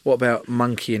around. What about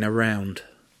monkeying around?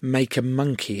 Make a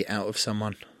monkey out of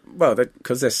someone. Well,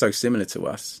 because they're so similar to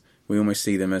us, we almost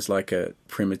see them as like a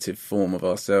primitive form of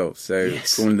ourselves. So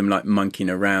calling them like monkeying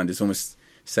around is almost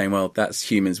saying, well, that's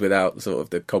humans without sort of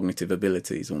the cognitive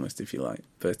abilities, almost, if you like.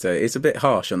 But it's a bit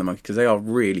harsh on the monkey because they are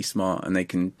really smart and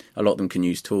a lot of them can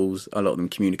use tools, a lot of them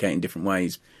communicate in different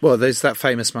ways. Well, there's that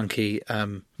famous monkey,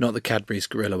 not the Cadbury's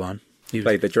gorilla one. He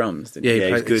played the drums, didn't he? Yeah,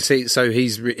 he's good. See, so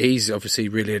he's obviously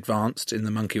really advanced in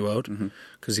the monkey world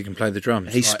because he can play the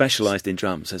drums. He's specialised in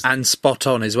drums. And spot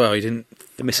on as well. He didn't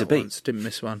miss a beat. Didn't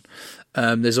miss one.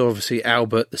 There's obviously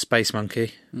Albert, the space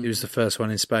monkey. He was the first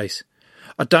one in space.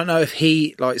 I don't know if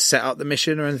he set up the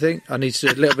mission or anything. I need to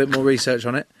do a little bit more research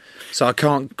on it. So I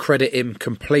can't credit him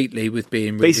completely with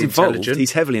being really intelligent.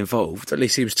 He's heavily involved. But at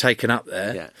least he was taken up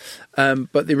there. Yeah.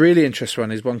 But the really interesting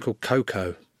one is one called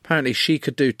Coco. Apparently she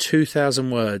could do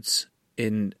 2,000 words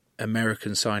in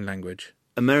American Sign Language.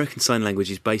 American Sign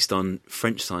Language is based on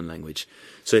French Sign Language.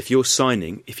 So if you're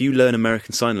signing, if you learn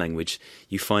American Sign Language,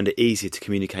 you find it easier to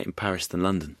communicate in Paris than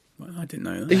London. Well, I didn't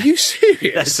know Are that. you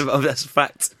serious? That's a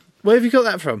fact. Where have you got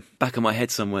that from? Back of my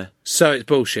head somewhere. So it's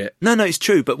bullshit. No, it's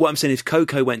true. But what I'm saying is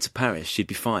Coco went to Paris, she'd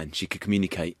be fine. She could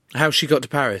communicate. How she got to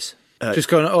Paris? Just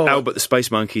going, Albert the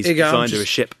Space Monkeys designed her a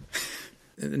ship.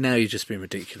 Now you're just being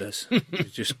ridiculous.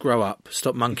 Just grow up.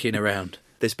 Stop monkeying around.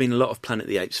 There's been a lot of Planet of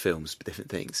the Apes films,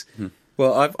 different things.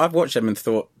 Well, I've watched them and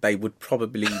thought they would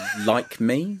probably like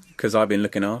me because I've been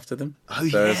looking after them. Oh,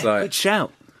 so yeah, it's like, good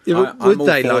shout. Yeah, but would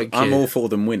they like you? I'm all for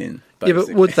them winning. Yeah,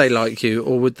 Basically. but would they like you,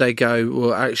 or would they go,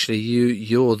 well, actually,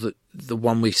 you're the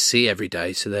one we see every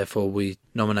day, so therefore we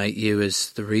nominate you as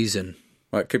the reason?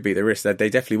 Well, it could be the risk. They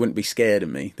definitely wouldn't be scared of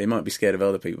me. They might be scared of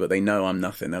other people, but they know I'm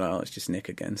nothing. They're like, oh, it's just Nick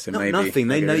again. So maybe nothing.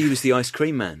 They know you as the ice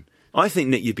cream man. I think,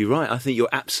 Nick, you'd be right. I think you're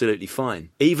absolutely fine.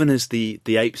 Even as the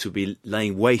apes would be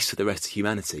laying waste to the rest of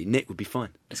humanity, Nick would be fine.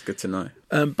 It's good to know.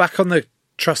 Back on the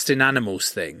trust in animals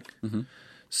thing.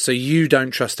 So you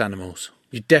don't trust animals.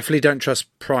 You definitely don't trust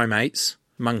primates,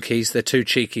 monkeys. They're too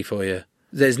cheeky for you.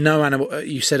 There's no animal.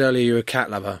 You said earlier you're a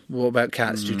cat lover. What about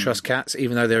cats? Do you trust cats,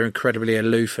 even though they're incredibly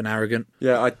aloof and arrogant?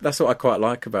 Yeah, that's what I quite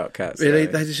like about cats. Really?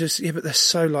 Though. They just, but they're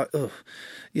so like, oh,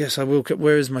 yes, I will.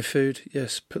 Where is my food?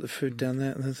 Yes, put the food down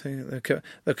there. And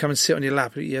they'll come and sit on your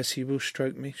lap. Yes, you will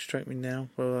stroke me now.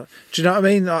 Well, do you know what I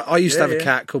mean? I used to have a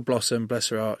cat called Blossom. Bless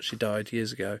her heart. She died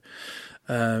years ago.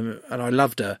 And I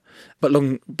loved her. But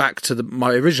long back to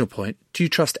my original point, do you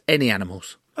trust any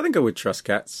animals? I think I would trust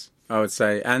cats, I would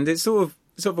say. And it's sort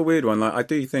of a weird one. Like, I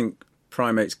do think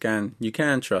primates you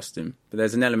can trust them. But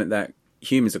there's an element that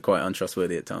humans are quite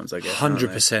untrustworthy at times, I guess.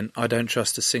 100%. I don't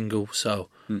trust a single soul.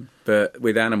 But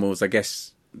with animals, I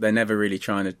guess they're never really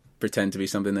trying to pretend to be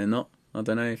something they're not. I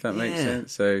don't know if that makes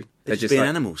sense. So they're just being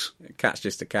animals. A cat's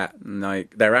just a cat. And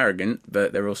they're arrogant,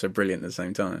 but they're also brilliant at the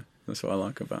same time. That's what I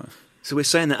like about them. So we're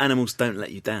saying that animals don't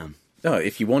let you down? No,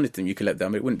 if you wanted them, you could let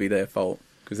them, but it wouldn't be their fault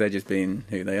because they're just being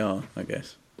who they are, I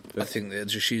guess. I think they're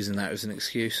just using that as an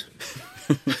excuse.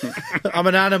 I'm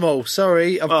an animal.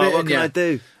 Sorry, I've bitten you. What can I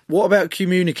do? What about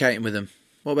communicating with them?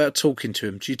 What about talking to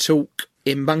them? Do you talk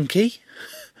in monkey?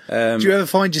 Do you ever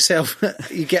find yourself,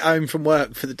 you get home from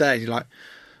work for the day and you're like,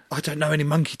 I don't know any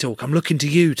monkey talk. I'm looking to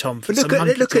you, Tom, for some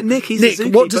monkey talk. Look at Nick. He's Nick, a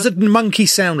zookeeper. what does a monkey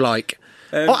sound like?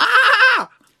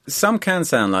 Some can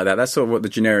sound like that. That's sort of what the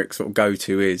generic sort of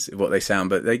go-to is, what they sound.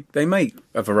 But they make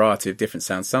a variety of different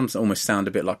sounds. Some almost sound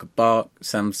a bit like a bark.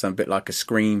 Some sound a bit like a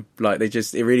scream. Like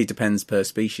it really depends per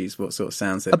species what sort of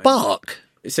sounds they make. A bark?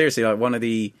 Seriously, like one of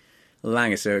the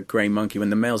Langus, a grey monkey, when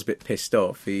the male's a bit pissed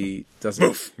off, he does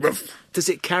Ruff, ruff. Does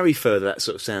it carry further, that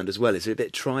sort of sound as well? Is it a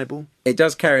bit tribal? It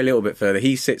does carry a little bit further.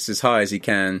 He sits as high as he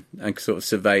can and sort of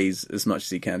surveys as much as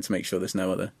he can to make sure there's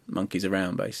no other monkeys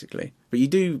around, basically. But you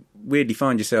do weirdly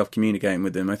find yourself communicating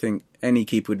with them. I think any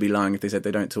keeper would be lying if they said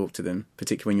they don't talk to them,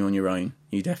 particularly when you're on your own.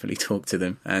 You definitely talk to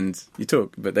them, and you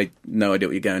talk, but they no idea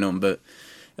what you're going on. But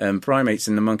primates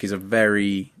and the monkeys are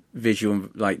very visual,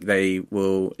 like they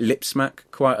will lip smack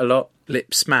quite a lot.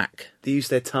 Lip smack? They use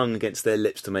their tongue against their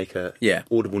lips to make a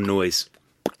audible noise.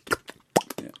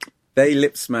 They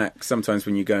lip smack sometimes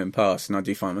when you're going past, and I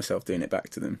do find myself doing it back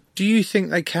to them. Do you think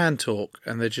they can talk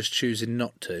and they're just choosing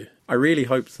not to? I really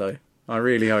hope so. I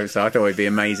thought it'd be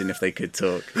amazing if they could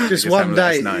talk. Just one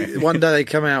day they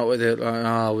come out with it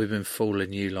like, we've been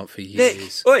fooling you lot for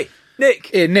years. Nick! Oi!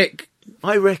 Nick! Yeah, Nick.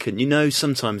 I reckon,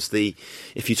 sometimes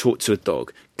if you talk to a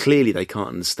dog, clearly they can't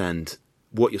understand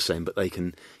what you're saying, but they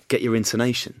can get your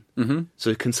intonation. Mm-hmm.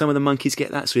 So can some of the monkeys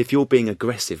get that? So if you're being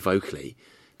aggressive vocally,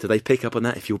 do they pick up on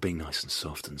that if you're being nice and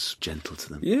soft and gentle to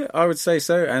them? Yeah, I would say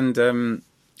so. And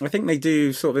I think they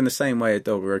do sort of in the same way a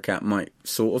dog or a cat might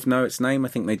sort of know its name. I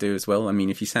think they do as well. I mean,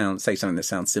 if you say something that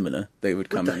sounds similar, they would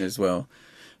come in as well.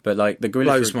 But like the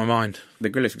gorillas... Blows my mind. The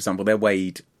gorillas, for example, they're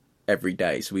weighed every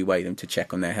day, so we weigh them to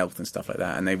check on their health and stuff like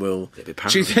that, and they will...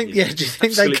 Do you think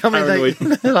they come in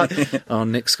they're like,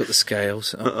 Nick's got the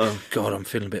scales. Oh, God, I'm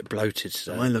feeling a bit bloated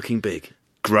today. Am I looking big?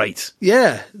 Great.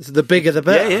 Yeah, the bigger the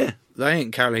better. Yeah. They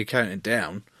ain't calorie counting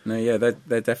down. No, yeah,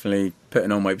 they're definitely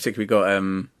putting on weight. Particularly, we've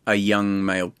got a young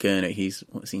male Gurnet.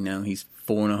 What's he now? He's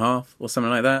 4.5 or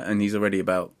something like that, and he's already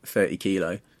about 30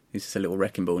 kilo. He's just a little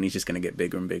wrecking ball, and he's just going to get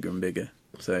bigger and bigger and bigger.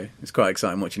 So it's quite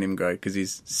exciting watching him grow, because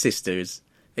his sister is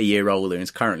a year older and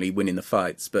is currently winning the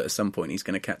fights, but at some point he's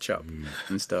going to catch up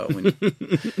and start winning.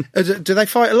 Do they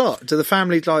fight a lot? Do the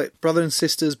family, like brother and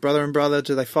sisters, brother and brother,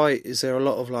 do they fight? Is there a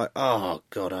lot of like, oh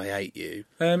God, I hate you?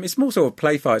 It's more sort of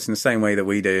play fights in the same way that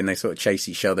we do, and they sort of chase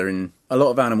each other. And a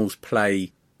lot of animals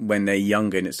play when they're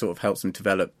younger, and it sort of helps them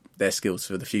develop their skills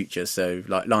for the future. So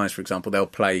like lions, for example, they'll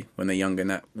play when they're younger,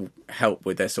 and that will help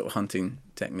with their sort of hunting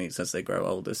techniques as they grow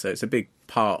older. So it's a big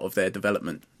part of their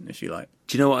development, if you like.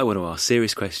 Do you know what I want to ask?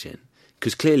 Serious question.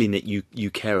 Because clearly, Nick, you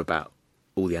care about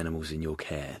all the animals in your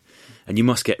care, and you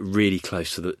must get really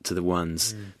close to the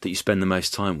ones that you spend the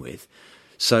most time with.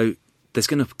 So there's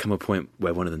going to come a point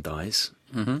where one of them dies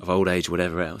of old age,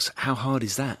 whatever else. How hard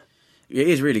is that? It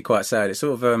is really quite sad. It's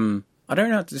sort of, I don't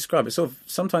know how to describe it. Sort of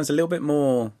sometimes a little bit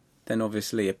more than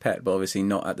obviously a pet, but obviously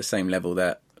not at the same level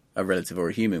that a relative or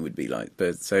a human would be like.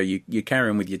 But so you carry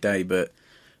on with your day. But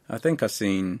I think I've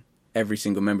seen every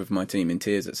single member of my team in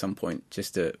tears at some point,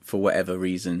 just for whatever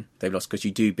reason they've lost, because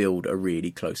you do build a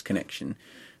really close connection.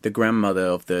 The grandmother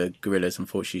of the gorillas,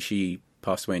 unfortunately, she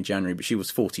passed away in January, but she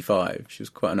was 45. She was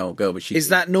quite an old girl. But Is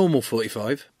that normal,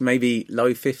 45? Maybe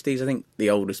low 50s. I think the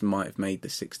oldest might have made the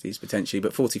 60s potentially,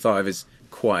 but 45 is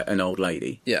quite an old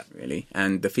lady, really.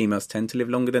 And the females tend to live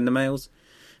longer than the males,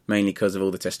 mainly because of all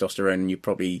the testosterone, and you're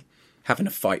probably having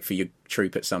a fight for your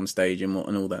troop at some stage and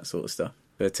all that sort of stuff.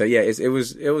 But it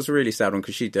was a really sad one,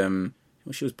 because she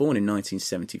was born in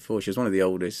 1974. She was one of the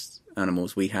oldest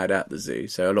animals we had at the zoo,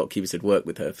 so a lot of keepers had worked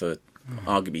with her for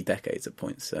arguably decades at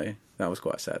points. So that was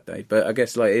quite a sad day. But I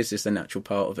guess it's just a natural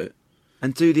part of it.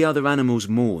 And do the other animals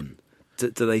mourn? Do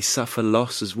they suffer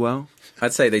loss as well?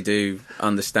 I'd say they do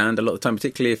understand a lot of the time,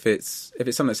 particularly if it's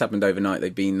something that's happened overnight.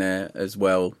 They've been there as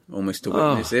well, almost to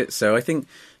witness it. So I think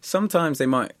sometimes they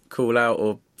might call out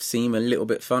or seem a little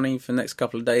bit funny for the next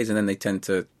couple of days, and then they tend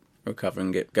to recover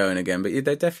and get going again. But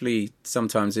there definitely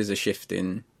sometimes is a shift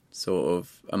in sort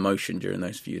of emotion during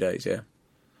those few days, yeah.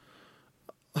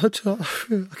 I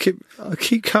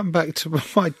keep coming back to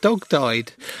my dog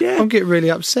died. Yeah. I'm getting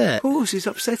really upset. Of course, it's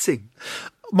upsetting.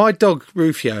 My dog,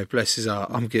 Rufio, bless his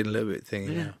heart, I'm getting a little bit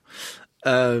thingy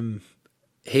now.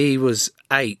 He was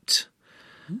 8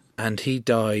 and he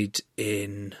died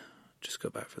in, just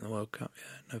got back from the World Cup,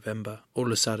 November. All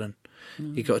of a sudden,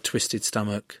 he got a twisted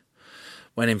stomach,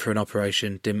 went in for an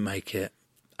operation, didn't make it.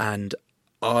 And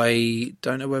I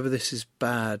don't know whether this is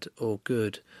bad or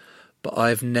good, but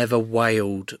I've never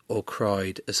wailed or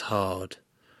cried as hard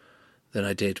than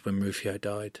I did when Rufio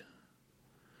died.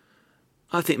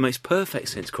 I think it makes perfect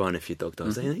sense crying if your dog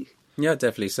dies, don't you think? Yeah, I'd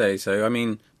definitely say so. I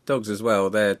mean, dogs as well,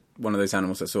 they're one of those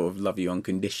animals that sort of love you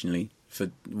unconditionally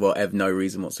for whatever, no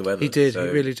reason whatsoever. He did, he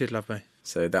really did love me.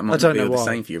 So that might not be the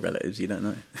same for your relatives, you don't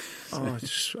know. I'm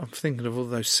thinking of all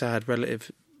those sad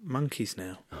relative monkeys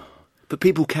now. But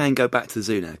people can go back to the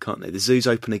zoo now, can't they? The zoo's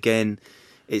open again.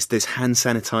 There's hand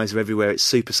sanitizer everywhere. It's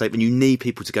super safe, and you need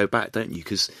people to go back, don't you?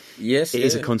 Because it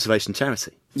is a conservation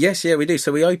charity. Yes, we do.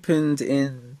 So we opened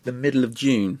in the middle of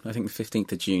June, I think the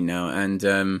 15th of June now. And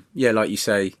like you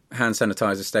say, hand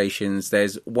sanitizer stations.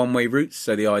 There's one-way routes,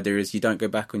 so the idea is you don't go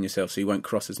back on yourself, so you won't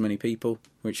cross as many people,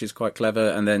 which is quite clever.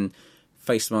 And then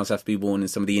face masks have to be worn in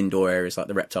some of the indoor areas, like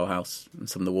the reptile house and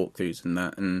some of the walkthroughs and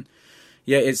that. And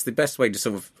yeah, it's the best way to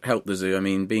sort of help the zoo. I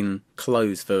mean, being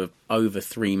closed for over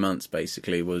 3 months,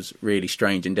 basically, was really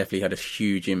strange and definitely had a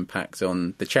huge impact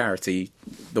on the charity,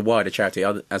 the wider charity,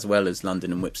 as well as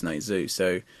London and Whipsnade Zoo.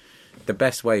 So the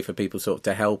best way for people sort of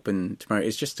to help and to promote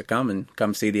is just to come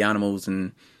see the animals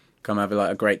and come have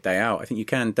a great day out. I think you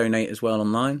can donate as well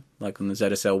online, like on the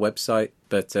ZSL website.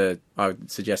 But I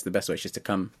would suggest the best way is just to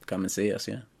come and see us,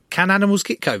 yeah. Can animals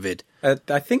get COVID?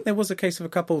 I think there was a case of a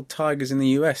couple of tigers in the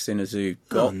US in a zoo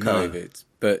got COVID,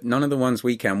 but none of the ones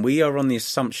we can. We are on the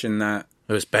assumption that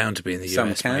it was bound to be in the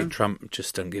US, can. mate. Trump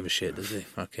just doesn't give a shit, does he?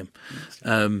 Fuck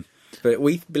him. But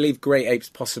we believe great apes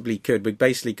possibly could. We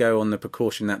basically go on the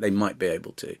precaution that they might be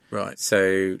able to. Right.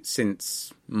 So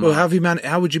since... Well, how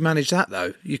would you manage that,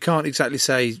 though? You can't exactly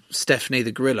say, Stephanie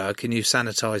the gorilla, can you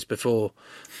sanitise before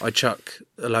I chuck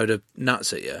a load of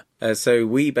nuts at you? So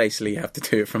we basically have to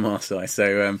do it from our side.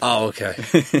 So oh, okay.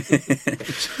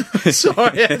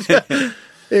 Sorry.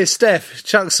 Here, Steph,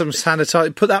 chuck some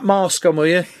sanitizer. Put that mask on, will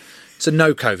you? So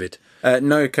no COVID.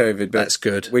 No COVID, but that's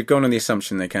good. We've gone on the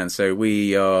assumption they can. So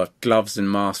we are gloves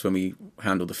and masks when we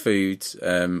handle the food.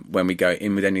 When we go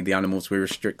in with any of the animals, we're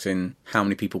restricting how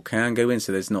many people can go in.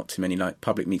 So there's not too many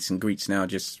public meets and greets now,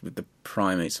 just with the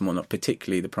primates and whatnot,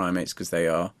 particularly the primates, because they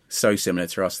are so similar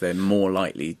to us. They're more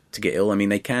likely to get ill. I mean,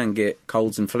 they can get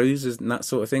colds and flus and that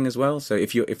sort of thing as well. So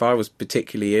if I was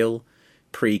particularly ill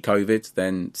pre-COVID,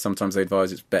 then sometimes they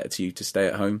advise it's better to you to stay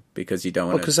at home because you don't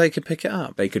want to... because they could pick it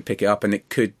up. They could pick it up and it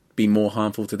could be more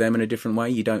harmful to them in a different way.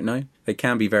 You don't know. They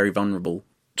can be very vulnerable.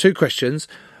 2 questions.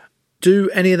 Do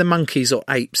any of the monkeys or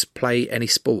apes play any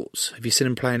sports? Have you seen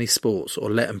them play any sports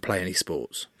or let them play any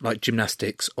sports, like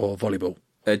gymnastics or volleyball?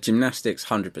 Gymnastics,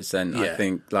 100%. Yeah. I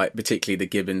think, particularly the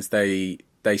gibbons, they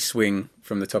they swing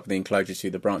from the top of the enclosure to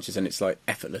the branches, and it's like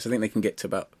effortless. I think they can get to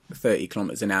about 30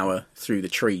 kilometres an hour through the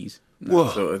trees, that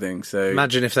sort of thing. So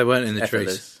imagine if they weren't in the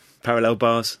effortless. trees. Parallel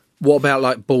bars. What about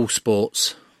like ball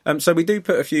sports? So we do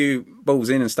put a few balls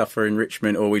in and stuff for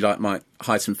enrichment, or we might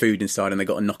hide some food inside, and they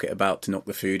got to knock it about to knock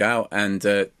the food out. And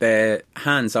their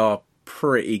hands are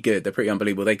pretty good. They're pretty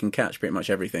unbelievable. They can catch pretty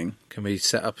much everything. Can we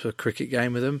set up a cricket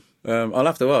game with them? I'll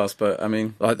have to ask, but I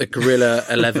mean, like the Gorilla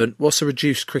 11. What's the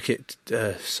reduced cricket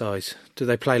size? Do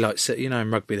they play like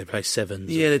in rugby they play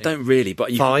sevens? Yeah, they don't really,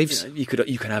 but fives. You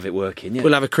can have it working. Yeah.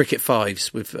 We'll have a cricket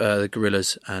fives with the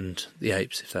gorillas and the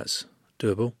apes if that's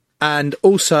doable. And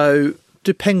also,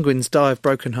 do penguins die of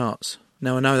broken hearts?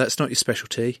 Now I know that's not your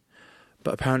specialty,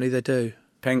 but apparently they do.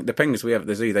 The penguins we have at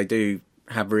the zoo, they do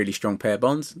have really strong pair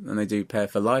bonds, and they do pair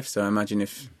for life. So I imagine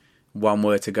if one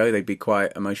were to go, they'd be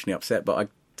quite emotionally upset. But I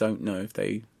don't know if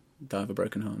they die of a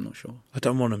broken heart. I'm not sure. I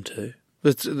don't want them to.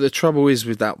 The trouble is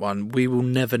with that one, we will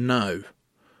never know,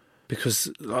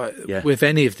 because with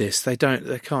any of this, they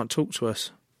can't talk to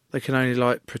us. They can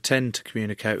only pretend to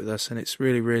communicate with us, and it's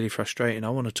really, really frustrating. I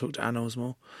want to talk to animals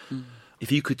more.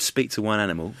 If you could speak to one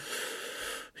animal,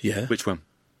 which one?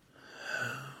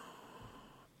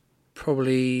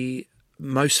 Probably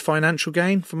most financial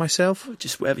gain for myself.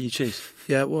 Just whatever you choose.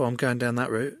 Yeah, well, I'm going down that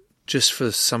route. Just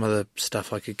for some of the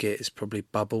stuff I could get is probably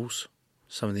Bubbles.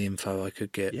 Some of the info I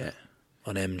could get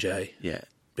on MJ. Yeah.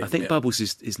 I think Bubbles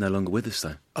is no longer with us,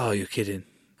 though. Oh, you're kidding.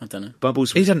 I don't know.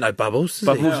 Bubbles. He doesn't know Bubbles.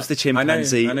 Bubbles is the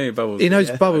chimpanzee. I know who Bubbles. He knows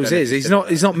who Bubbles is. He's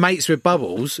not mates with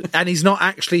Bubbles, and he's not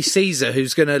actually Caesar,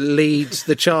 who's going to lead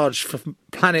the charge for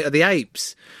Planet of the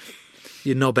Apes.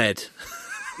 You knobhead.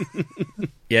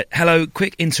 Yeah. Hello.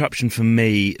 Quick interruption from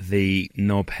me, the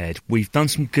knobhead. We've done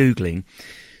some Googling.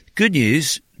 Good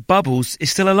news. Bubbles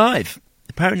is still alive.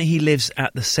 Apparently, he lives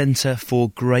at the Centre for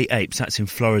Great Apes. That's in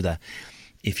Florida.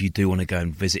 If you do want to go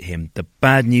and visit him. The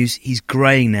bad news: he's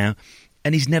greying now.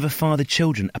 And he's never fathered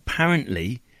children.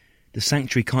 Apparently, the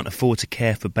sanctuary can't afford to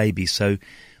care for babies, so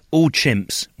all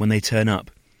chimps, when they turn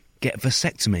up, get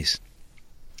vasectomies.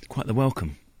 Quite the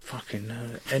welcome. Fucking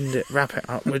end it, wrap it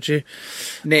up, would you?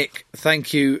 Nick,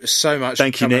 thank you so much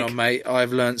for coming on, mate.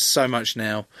 I've learnt so much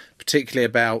now, particularly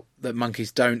about that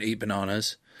monkeys don't eat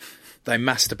bananas. They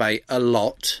masturbate a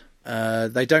lot.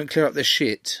 They don't clear up their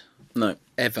shit. No.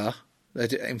 Ever.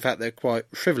 In fact, they're quite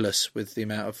frivolous with the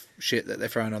amount of shit that they're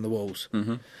throwing on the walls.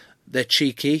 Mm-hmm. They're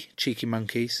cheeky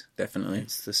monkeys. Definitely.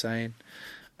 It's the saying.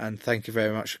 And thank you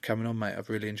very much for coming on, mate. I've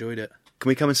really enjoyed it. Can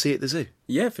we come and see it at the zoo?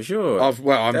 Yeah, for sure.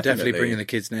 I'm definitely bringing the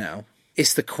kids now.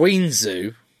 It's the Queen's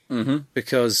Zoo,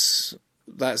 because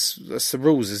that's the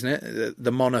rules, isn't it?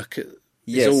 The monarch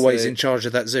is always in charge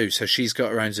of that zoo, so she's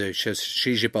got her own zoo.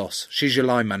 She's your boss. She's your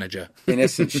line manager. In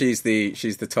essence, she's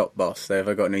the top boss. So if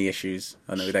I've got any issues,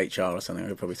 I know with HR or something, I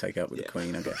could probably take it up with the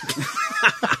Queen, I guess.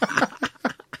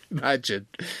 Imagine.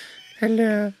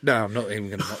 Hello. No, I'm not even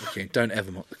going to mock the Queen. Don't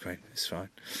ever mock the Queen. It's fine.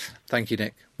 Thank you,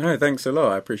 Nick. No, thanks a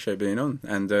lot. I appreciate being on,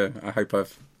 and I hope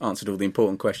I've answered all the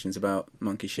important questions about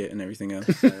monkey shit and everything else.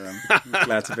 So, I'm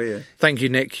glad to be here. Thank you,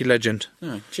 Nick. You legend.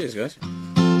 Oh, cheers, guys.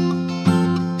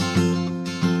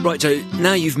 Right, Joe,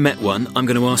 now you've met one, I'm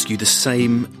going to ask you the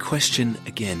same question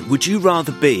again. Would you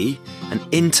rather be an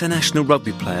international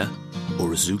rugby player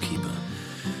or a zookeeper?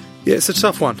 Yeah, it's a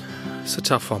tough one. It's a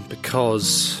tough one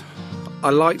because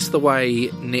I liked the way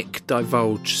Nick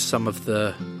divulged some of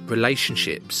the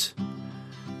relationships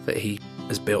that he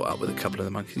has built up with a couple of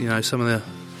the monkeys. You know, some of the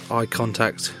eye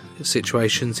contact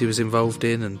situations he was involved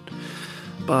in.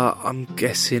 But I'm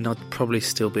guessing I'd probably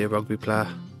still be a rugby player.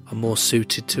 I'm more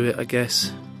suited to it, I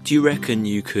guess. Do you reckon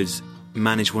you could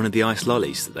manage one of the ice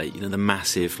lollies? The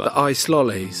massive... The ice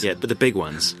lollies? Yeah, but the big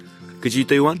ones. Could you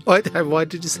do one? Why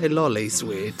did you say lollies?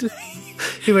 Weird.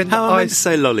 You went How am I meant to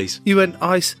say lollies? You went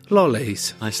ice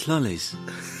lollies. Ice lollies.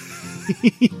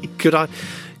 Could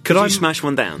you smash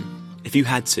one down? If you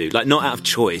had to. Like, not out of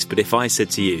choice, but if I said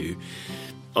to you,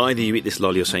 either you eat this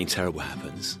lolly or something terrible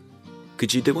happens,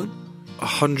 could you do one?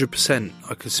 100%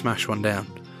 I could smash one down.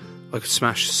 I could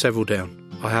smash several down.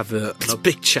 I have It's a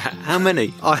big chat. How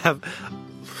many? I have...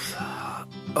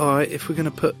 Alright, if we're going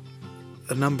to put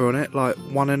a number on it, like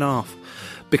 1.5.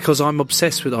 Because I'm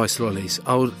obsessed with ice lollies.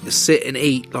 I'll sit and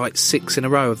eat like 6 in a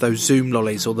row of those Zoom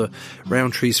lollies or the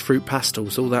Roundtree's fruit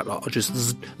pastels, all that. Like, I'll just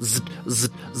zzz, zzz, zzz,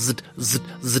 zzz, zzz,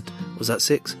 zzz. Was that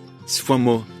 6? It's one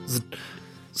more. Zzz.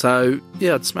 So,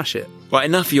 yeah, I'd smash it. Right,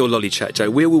 enough of your lolly chat, Joe.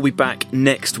 We will be back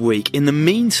next week. In the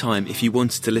meantime, if you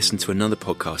wanted to listen to another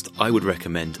podcast, I would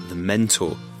recommend The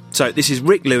Mentor. So, this is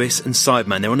Rick Lewis and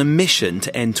Sideman. They're on a mission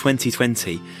to end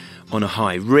 2020 on a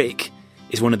high. Rick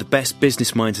is one of the best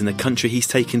business minds in the country. He's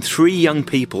taken 3 young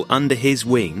people under his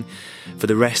wing for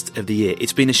the rest of the year.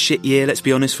 It's been a shit year, let's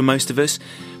be honest, for most of us,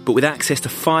 but with access to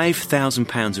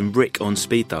 £5,000 and Rick on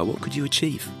speed dial, what could you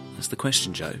achieve? That's the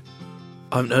question, Joe.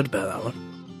 I haven't heard about that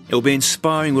one. It'll be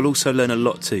inspiring. We'll also learn a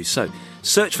lot too. So,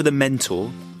 search for The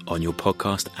Mentor on your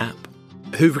podcast app.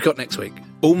 Who have we got next week?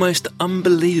 Almost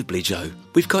unbelievably, Joe,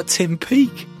 we've got Tim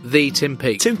Peake. The Tim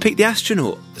Peake. Tim Peake, the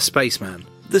astronaut. The spaceman.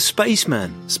 The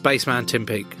spaceman. Spaceman Tim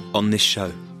Peake. On this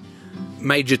show.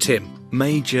 Major Tim.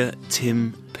 Major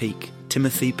Tim Peake.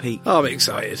 Timothy Peake. Oh, I'm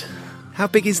excited. How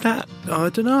big is that? Oh, I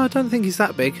don't know. I don't think he's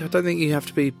that big. I don't think you have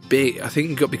to be big. I think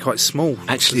you've got to be quite small.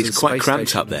 Actually, it's quite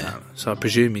cramped up there. So I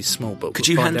presume he's small. But could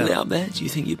you handle it up there? Do you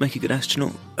think you'd make a good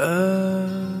astronaut?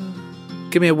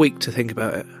 Give me a week to think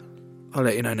about it. I'll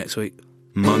let you know next week.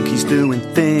 Monkeys doing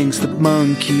things that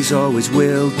monkeys always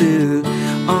will do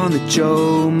on the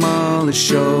Joe Marler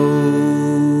Show.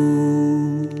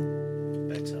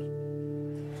 Better.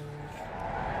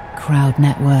 Crowd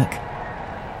Network,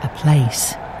 a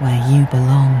place where you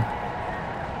belong.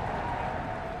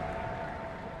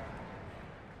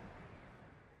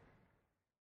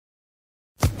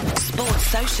 Sports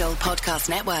Social Podcast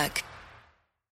Network.